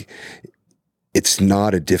of like, it's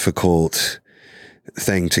not a difficult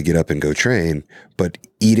thing to get up and go train, but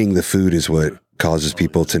eating the food is what causes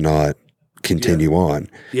people to not continue on.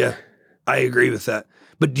 Yeah, I agree with that.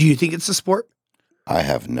 But do you think it's a sport? I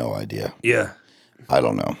have no idea. Yeah. I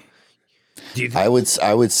don't know. Do you think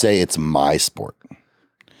I would say it's my sport.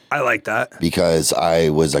 I like that. Because I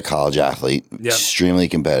was a college athlete, extremely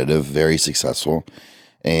competitive, very successful.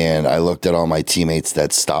 And I looked at all my teammates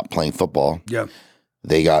that stopped playing football. Yeah.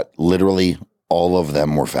 They got literally all of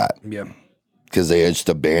them were fat. Yeah. Because they had just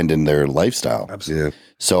abandoned their lifestyle. Absolutely. Yeah.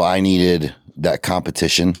 So I needed that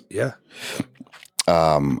competition. Yeah.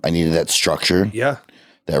 I needed that structure. Yeah.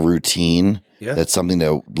 That routine. Yeah. That's something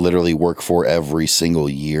to literally work for every single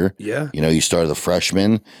year. Yeah. You know, you start as a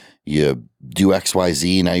freshman, you do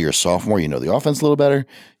XYZ, now you're a sophomore, you know the offense a little better,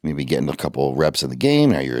 maybe getting a couple reps in the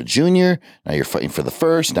game, now you're a junior, now you're fighting for the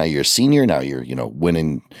first, now you're a senior, now you're, you know,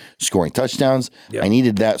 winning, scoring touchdowns. Yeah. I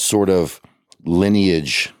needed that sort of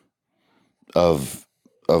lineage of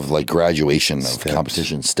like graduation of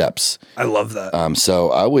competition steps. I love that.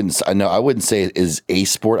 So I wouldn't say it is a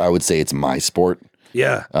sport. I would say it's my sport.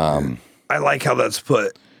 Yeah. I like how that's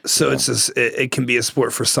put. So it's just, it can be a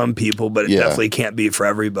sport for some people, but it definitely can't be for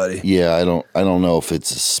everybody. Yeah, I don't know if it's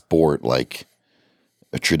a sport like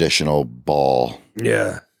a traditional ball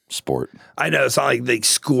sport. I know it's not like the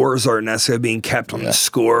scores are necessarily being kept on the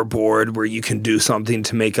scoreboard where you can do something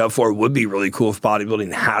to make up for it. Would be really cool if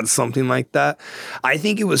bodybuilding had something like that. I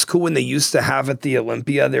think it was cool when they used to have at the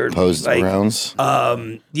Olympia there posed like, rounds.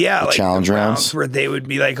 Like challenge rounds where they would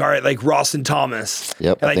be like, all right, like Ross and Thomas.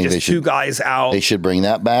 Yep. And like just two guys out. They should bring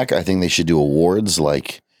that back. I think they should do awards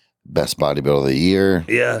like best bodybuilder of the year.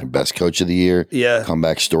 Yeah. Best coach of the year. Yeah.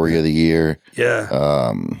 Comeback story of the year.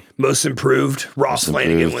 Yeah. Most improved. Ross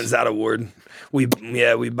Flanagan wins that award. We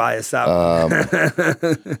bias out.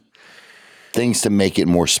 Things to make it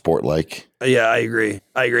more sport-like. Yeah, I agree.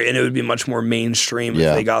 And it would be much more mainstream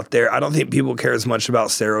if they got there. I don't think people care as much about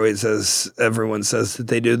steroids as everyone says that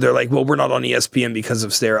they do. They're like, well, we're not on ESPN because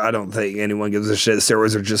of steroids. I don't think anyone gives a shit.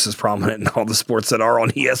 Steroids are just as prominent in all the sports that are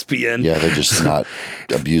on ESPN. Yeah, they're just not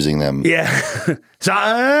abusing them. Yeah. So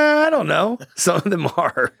I don't know. Some of them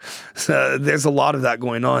are. So there's a lot of that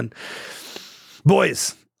going on.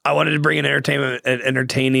 Boys, I wanted to bring an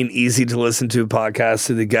entertaining, easy to listen to podcast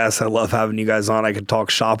to the guests. I love having you guys on. I could talk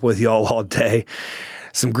shop with y'all all day.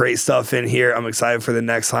 Some great stuff in here. I'm excited for the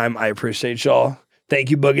next time. I appreciate y'all. Thank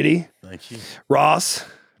you, Boogity. Thank you. Ross,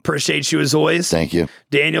 appreciate you as always. Thank you.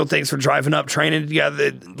 Daniel, thanks for driving up, training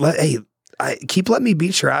together. Keep letting me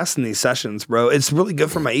beat your ass in these sessions, bro. It's really good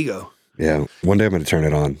for my ego. Yeah, one day I'm going to turn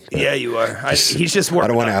it on. Yeah, you are. He's just warming up. I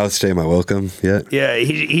don't want to outstay my welcome yet. Yeah,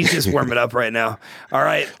 he's just warming up right now. All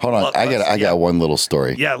right. Hold on. I got one little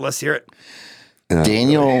story. Yeah, let's hear it.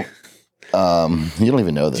 Daniel, you don't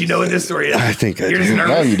even know this. Do you know what this story is? I think I do.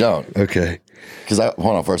 No, you don't. Okay. Because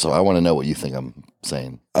hold on. First of all, I want to know what you think I'm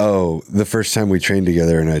saying. Oh, the first time we trained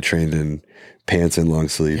together and I trained in pants and long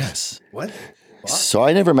sleeves. Yes. What? So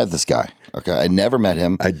I never met this guy. Okay, I never met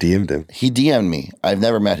him. I DM'd him. He DM'd me. I've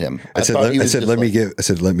never met him. I said, let me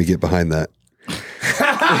get behind that.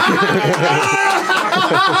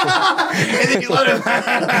 And then you let him.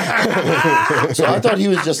 So I thought he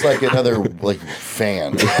was just like another like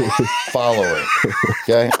fan, follower.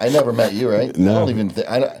 Okay, I never met you, right? No. I don't even.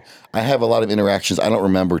 I have a lot of interactions. I don't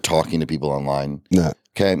remember talking to people online. No.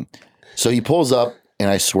 Okay, so he pulls up, and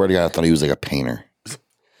I swear to God, I thought he was like a painter,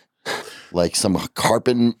 like some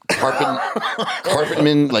carpentman,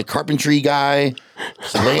 like carpentry guy,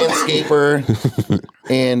 landscaper.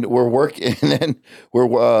 And we're working, and then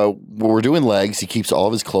we're doing legs. He keeps all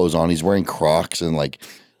of his clothes on. He's wearing Crocs and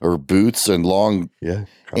or boots and long. Yeah.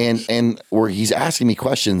 And he's asking me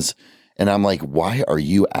questions, and I'm like, why are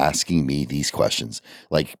you asking me these questions?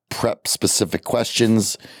 Like prep specific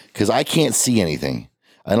questions, because I can't see anything.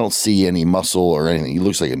 I don't see any muscle or anything. He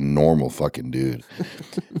looks like a normal fucking dude.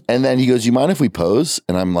 And then he goes, "You mind if we pose?"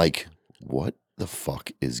 And I'm like, what the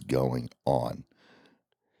fuck is going on?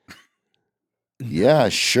 Yeah,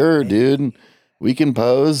 sure, dude. We can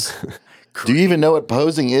pose. Do you even know what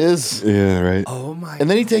posing is? Yeah, right. Oh my! And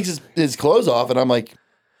then he takes his clothes off, and I'm like,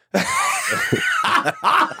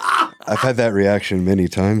 I've had that reaction many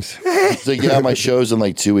times. he's like, yeah, my show's in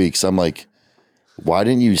like 2 weeks. I'm like, why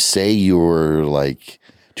didn't you say you were like,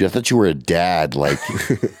 dude, I thought you were a dad, like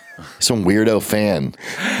some weirdo fan.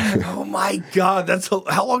 Oh my God!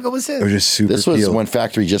 How long ago was I it? was just super This was peeled. when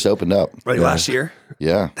Factory just opened up. Like last year?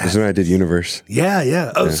 Yeah. This is when I did Universe.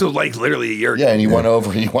 Yeah. Oh, so like literally a year ago. Yeah, and he won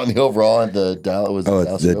the overall at the Dallas.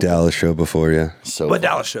 The Dallas show before, yeah. So What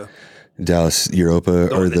Dallas show? Dallas Europa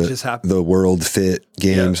The or one that just happened? the World Fit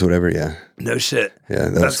Games, whatever. Yeah. No shit. Yeah,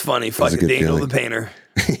 That's funny. that was a Fucking good Daniel feeling. the painter.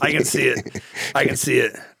 I can see it. I can see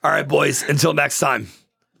it. All right, boys. Until next time,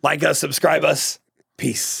 like us, subscribe us.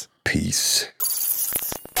 Peace. Peace.